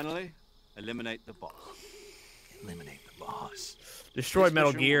 And finally, eliminate the boss. Eliminate the boss. Destroy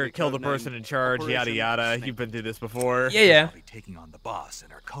Metal Gear, kill the person in charge, yada yada. You've been through this before. Yeah. I'll be taking on the boss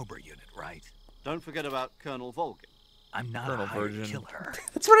in our Cobra unit, right? Don't forget about Colonel Volgin. I'm not Colonel a hired Virgin. killer.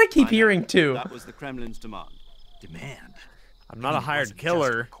 That's what I keep hearing too. That was the Kremlin's demand. Demand? I'm not a hired Just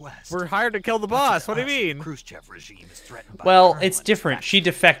killer. request. We're hired to kill the boss. What do you mean? Khrushchev regime is threatened by Well, Kremlin it's different. She faction.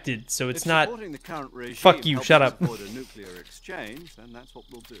 defected, so it's If not. supporting the current regime Fuck you, helps shut us up. avoid a nuclear exchange, then that's what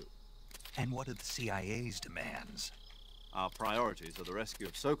we'll do. And what are the CIA's demands? Our priorities are the rescue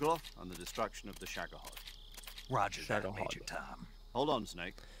of Sokolov and the destruction of the Shagohod. Roger that, Shagohod. Major Tom. Hold on,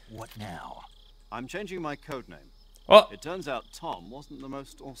 Snake. What now? I'm changing my code name. Oh, It turns out Tom wasn't the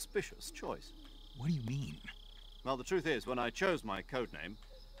most auspicious choice. What do you mean? Well, the truth is, when I chose my code name,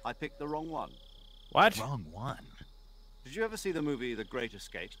 I picked the wrong one. What? Wrong one. Did you ever see the movie The Great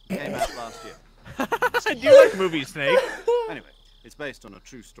Escape? It came out last year. You like movies, Snake? Anyway, it's based on a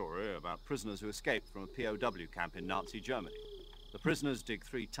true story about prisoners who escaped from a POW camp in Nazi Germany. The prisoners dig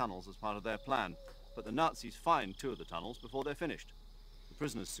 3 tunnels as part of their plan, but the Nazis find 2 of the tunnels before they're finished. The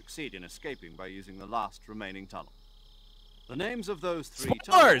prisoners succeed in escaping by using the last remaining tunnel. The names of those 3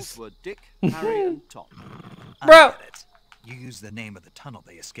 tunnels were Dick, Harry, and Tom. Bro. I get it. You used the name of the tunnel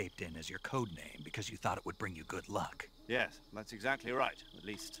they escaped in as your code name because you thought it would bring you good luck. Yes, that's exactly right. At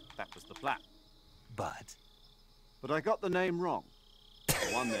least, that was the plan. But But I got the name wrong. The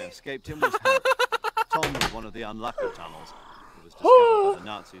one they escaped in was Harry. Tom was one of the unlucky tunnels. It was discovered by the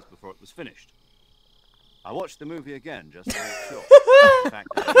Nazis before it was finished. I watched the movie again just to make sure. In fact,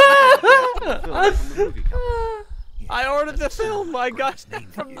 I ordered the film from the movie company. I ordered the film. I got His name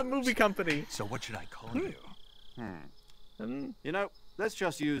it from you the used. movie company. So what should I call you? You know, let's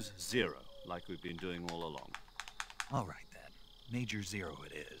just use 0, like we've been doing all along. All right then. Major Zero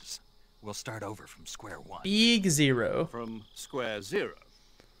it is. We'll start over from square one. Big 0. From square 0.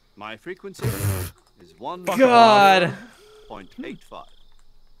 My frequency is 1. God. 0.85.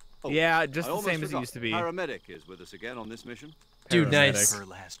 Oh, Yeah, just I the almost same as it forgot. used to be. Paramedic is with us again on this mission. Dude, nice. Her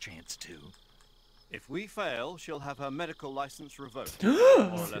last chance too. If we fail, she'll have her medical license revoked. More or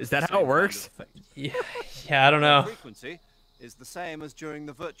less Is the that how same it kind works? of thing. Yeah, I don't Her know. frequency is the same as during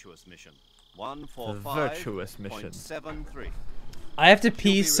the virtuous mission. virtuous mission. 145.73. I have to You'll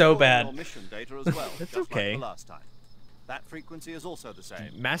pee be so recording your bad. mission data as well, That's just okay. like the last time. That frequency is also the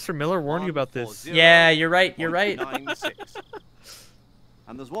same. Master Miller warned you about this. 140.96. Yeah, you're right. You're right.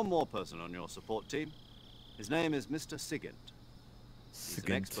 And there's one more person on your support team. His name is Mr. Sigint. He's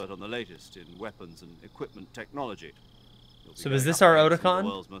an expert on the latest in weapons and equipment technology. You'll be So is going this up our against Otakon? The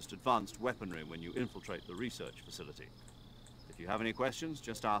world's most advanced weaponry when you infiltrate the research facility. If you have any questions,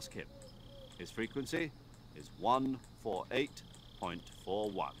 just ask him. His frequency is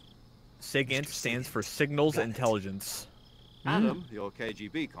 148.41. SIGINT stands for Signals Intelligence. Adam, your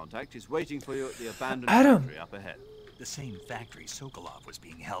KGB contact, is waiting for you at the abandoned Adam. factory up ahead. The same factory Sokolov was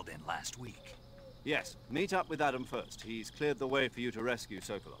being held in last week. Yes, meet up with Adam first. He's cleared the way for you to rescue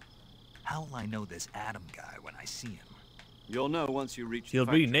Sokolov. How will I know this Adam guy when I see him? You'll know once you reach He'll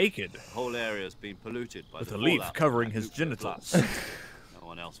the be factory. naked, The whole area's been polluted by with the a leaf fallout covering from that his nuclear genitals. blast. No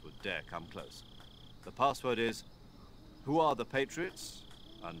one else would dare come close. The password is, who are the Patriots?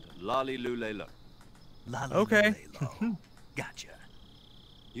 And Lali Lulelo. Okay. Gotcha.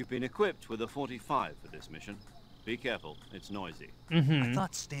 You've been equipped with a 45 for this mission. Be careful, it's noisy. I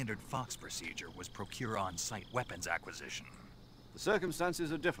thought standard Fox procedure was procure on-site weapons acquisition. The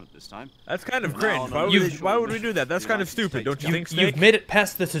circumstances are different this time. That's kind of You're now cringe. on a Why would we mission do that? That's to the kind of United stupid, States don't you think, You've Snake? made it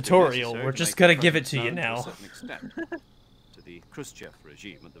past the It's been tutorial. necessary We're to just make gonna the give it to you presence known now. To a certain extent. To the Khrushchev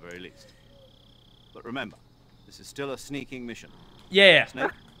regime, at the very least. But remember, this is still a sneaking mission. Yeah.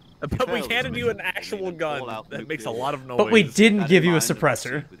 Snake, But we fail this handed you an mission, you'll actual need an gun all-out that makes a nuclear lot of noise. But we didn't That give in you a mind and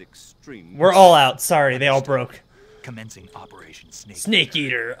suppressor. proceed with extreme We're all out. Sorry, they all broke. Commencing Operation Snake. Snake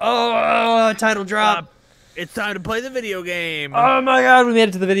Eater. Oh, title drop. It's time to play the video game. Oh my god, we made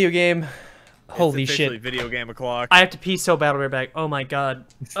it to the video game. Holy It's officially shit. video game o'clock. I have to pee so bad. I'll be right back. Oh my god.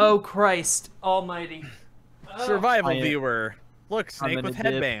 Oh Christ almighty. Survival I am- viewer. Look, snake with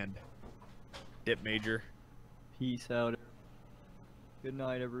headband. Dip, Major. Peace out. Good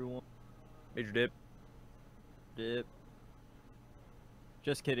night, everyone. Major dip. Dip.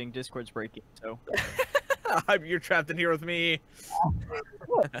 Just kidding. Discord's breaking, so. You're trapped in here with me.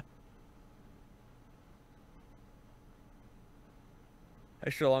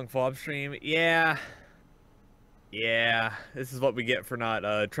 Extra long fob stream. Yeah. Yeah. This is what we get for not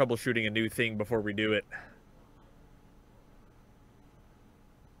troubleshooting a new thing before we do it.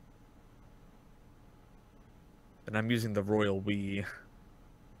 And I'm using the royal we.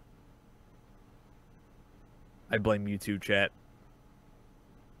 I blame you too, chat.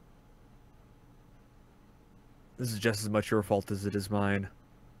 This is just as much your fault as it is mine.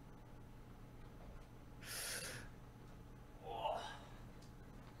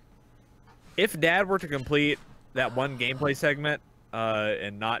 If Dad were to complete that one gameplay segment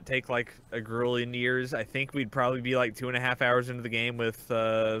and not take like a grillion years, I think we'd probably be like 2.5 hours into the game with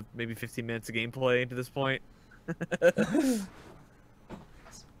maybe 15 minutes of gameplay to this point.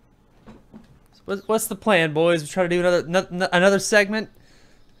 What's the plan, boys? We try to do another segment.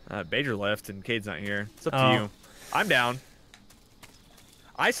 Bajer left and Cade's not here. It's up to you. I'm down.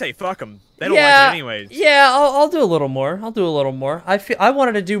 I say fuck them. They don't like it anyways. Yeah, I'll do a little more. I'll do a little more. I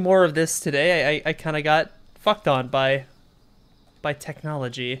wanted to do more of this today. I kind of got fucked on by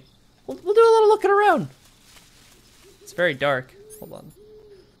technology. We'll do a little looking around. It's very dark. Hold on.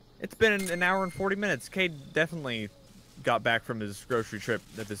 It's been an hour and 40 minutes. Cade definitely got back from his grocery trip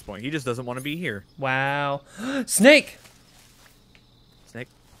at this point. He just doesn't want to be here. Wow. Snake! Snake.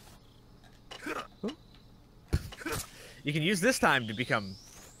 You can use this time to become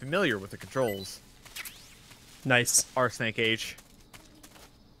familiar with the controls. Nice. R Snake H.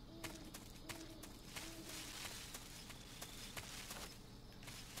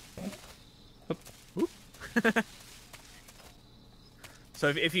 So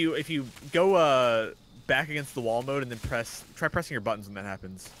if you go back against the wall mode and then try pressing your buttons when that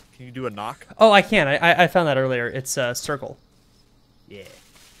happens. Can you do a knock? Oh, I can. I found that earlier. It's circle. Yeah.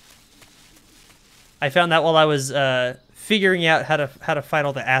 I found that while I was figuring out how to fight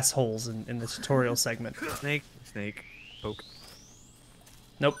all the assholes in the tutorial segment. Snake, poke.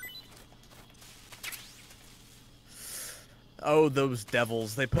 Nope. Oh, those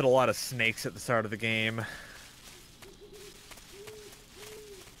devils. They put a lot of snakes at the start of the game.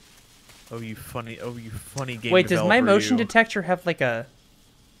 Oh, you funny game. Wait, does my motion detector have like a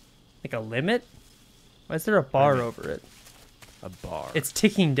limit? Why is there a bar over it? A bar. It's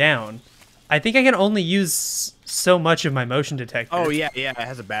ticking down. I think I can only use so much of my motion detector. Oh, yeah, it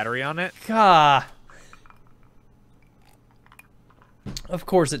has a battery on it. Gah. Of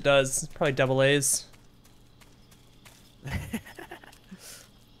course it does. It's probably double A's.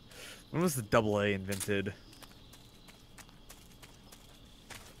 When was the double A invented?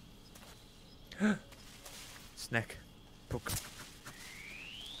 Snack. Poke.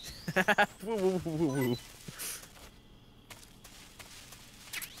 Woo, woo, woo, woo, woo.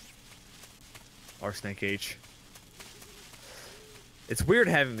 R Snake H. It's weird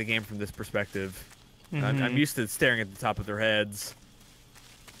having the game from this perspective. Mm-hmm. I'm used to staring at the top of their heads.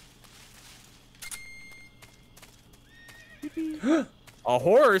 A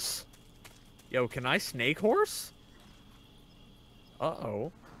horse? Yo, can I snake horse?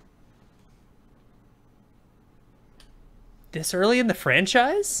 Uh-oh. This early in the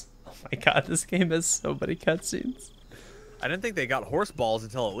franchise? Oh my god, this game has so many cutscenes. I didn't think they got horse balls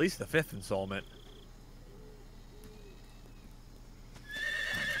until at least the 5th installment.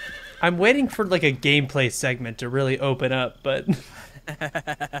 I'm waiting for like a gameplay segment to really open up, but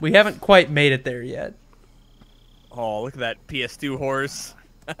we haven't quite made it there yet. Oh, look at that PS2 horse.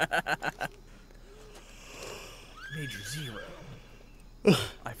 Major Zero.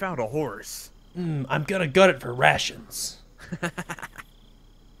 I found a horse. I'm gonna gut it for rations.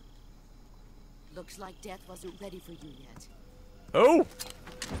 Looks like death wasn't ready for you yet. Oh!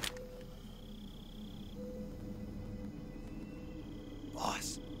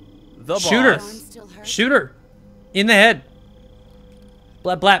 Boss. The Shoot her. boss. Shoot her. In the head.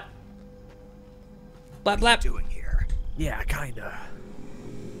 Blap, blap. Blap, blap. What are you doing here? Yeah, kinda.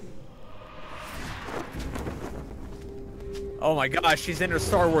 Oh my gosh, she's in her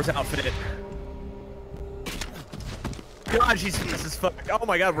Star Wars outfit. God, she's fast as fuck. Oh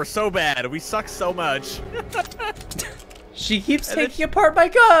my god, we're so bad. We suck so much. She keeps taking apart my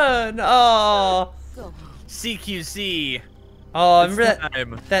gun. Oh. CQC. Oh,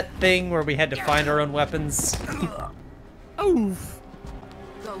 remember that thing where we had to find our own weapons? Oof.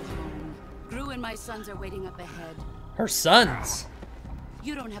 Go home. Gru and my sons are waiting up ahead. Her sons.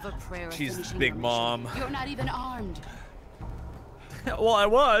 You don't have a prayer. She's Big Mom. You're not even armed. Well, I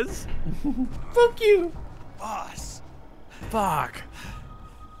was. Fuck you. Boss. Fuck.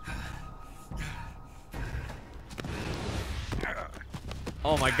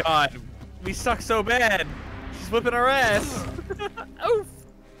 Oh my god. We suck so bad. She's whipping our ass. Oof.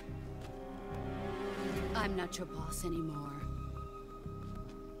 I'm not your boss anymore.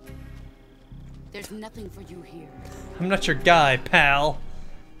 There's nothing for you here. I'm not your guy, pal.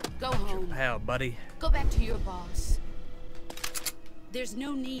 Go home. Hell, buddy. Go back to your boss. There's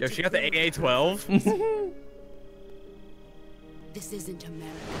no need Yo, to she got the prove AA-12. This isn't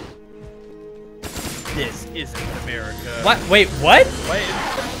America. This isn't America. What? Wait, what? Wait.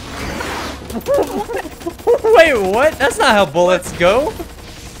 Wait, what? That's not how bullets go.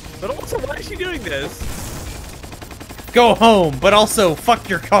 But also, why is she doing this? Go home, but also fuck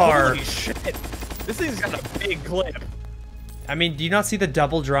your car. Holy shit. This thing's got a big clip. I mean, do you not see the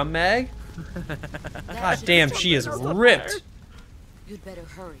double drum mag? God damn, she is ripped. You'd better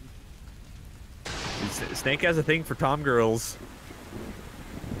hurry. Snake has a thing for tom girls.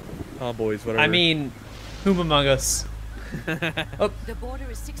 Tomboys, whatever. I mean, whom among us? Oh. The border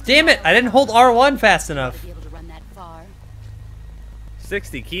is 60 Damn it, I didn't hold R1 fast enough. Be able to run that far.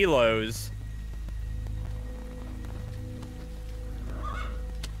 60 kilos.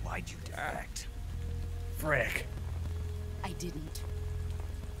 Why'd you defect? Frick. I didn't.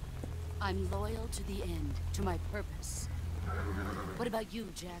 I'm loyal to the end, to my purpose. What about you,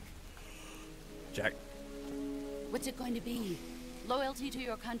 Jack? Jack. What's it going to be? Loyalty to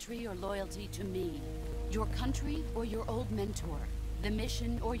your country or loyalty to me? Your country or your old mentor? The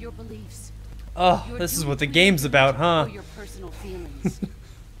mission or your beliefs? Oh, this is what the game's about, huh? Or your personal feelings?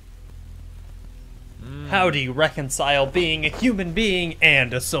 How do you reconcile being a human being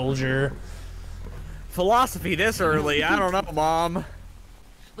and a soldier? Philosophy this early? I don't know, Mom.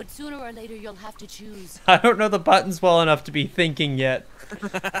 But sooner or later you'll have to choose. I don't know the buttons well enough to be thinking yet.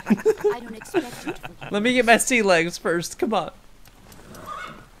 I don't expect you to forget. Let me get my sea legs first, come on.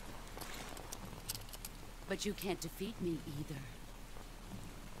 But you can't defeat me either.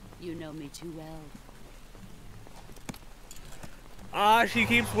 You know me too well. Ah, she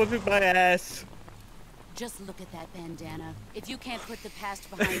keeps whipping my ass. Just look at that bandana. If you can't put the past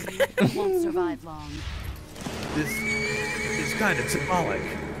behind you, you won't survive long. This is kind of symbolic.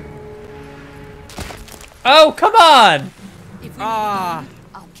 Oh, come on! If we Ah,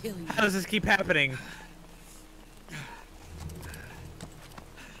 I'll kill you. how does this keep happening?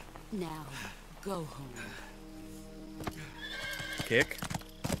 Now, go home. Kick.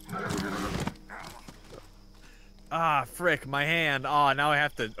 Ah, frick, my hand. Ah, now I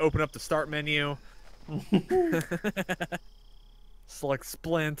have to open up the start menu. Select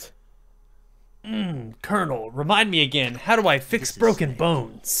splint. Colonel, remind me again, how do I fix broken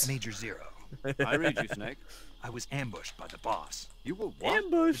bones? Major Zero. I read you, Snake. I was ambushed by the boss. You were what?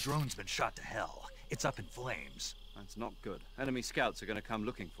 Ambush. The drone's been shot to hell. It's up in flames. That's not good. Enemy scouts are going to come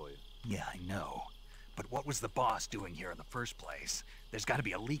looking for you. Yeah, I know. But what was the boss doing here in the first place? There's got to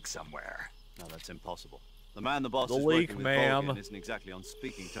be a leak somewhere. No, that's impossible. The man the boss The is leak, working with ma'am. Volgin isn't exactly on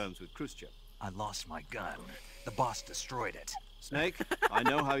speaking terms with Khrushchev. I lost my gun. The boss destroyed it. Snake, I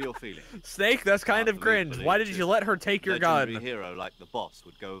know how you're feeling. Snake, that's kind of cringe. Why did you let her take your Legendary gun? hero like the boss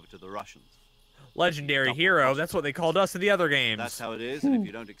would go over to the Russians. Legendary hero, that's what they called us in the other games. That's how it is, and if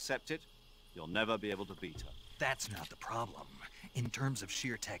you don't accept it, you'll never be able to beat her. That's not the problem. In terms of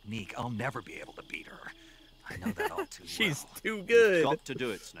sheer technique, I'll never be able to beat her. I know that all too She's well. too good. Got to do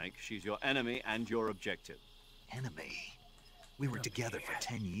it, Snake. She's your enemy and your objective. Enemy? We were together for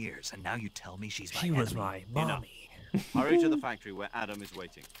 10 years, and now you tell me she's my She enemy. was my mommy. Hurry to the factory where Adam is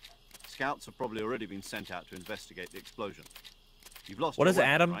waiting. Scouts have probably already been sent out to investigate the explosion. You've lost What your is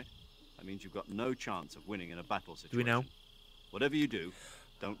weapon, Adam? right? That means you've got no chance of winning in a battle situation. Do we know? Whatever you do,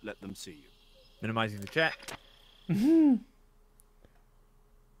 don't let them see you. Minimizing the chat. Do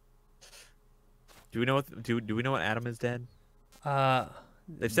we know what? Do we know what Adam is dead?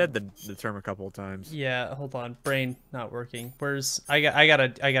 They've said the term a couple of times. Yeah, hold on. Brain not working. Where's I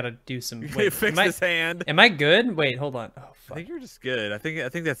gotta do some. Wait, Fix his hand. Am I good? Wait, hold on. Oh I fuck. think you're just good. I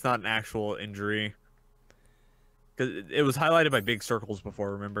think that's not an actual injury. Because it was highlighted by big circles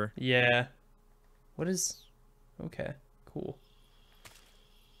before. Remember? Yeah. What is? Okay. Cool.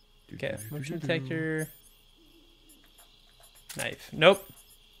 Okay. Motion detector. Knife. Nope.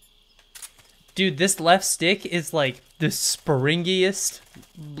 Dude, this left stick is like the springiest,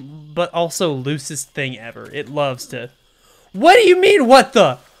 but also loosest thing ever. It loves to... What do you mean, what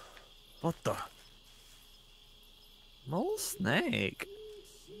the? What the? Mole snake.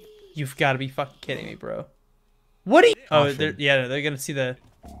 You've got to be fucking kidding me, bro. What do you... Oh, yeah, they're gonna see the...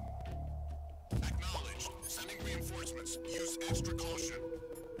 Acknowledged. Sending reinforcements. Use extra caution.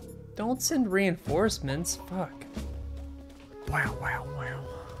 Don't send reinforcements. Fuck. Wow, wow, wow.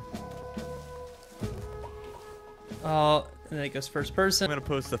 Oh, and then it goes first person. I'm gonna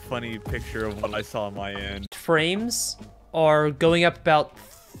post a funny picture of what I saw on my end. Frames are going up about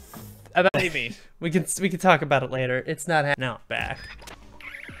Maybe. we can talk about it later. It's not now back.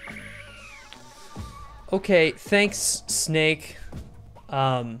 Okay, thanks, Snake.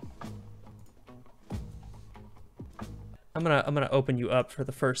 I'm gonna open you up for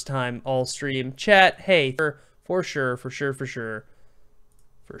the first time all stream. Chat, hey, for sure.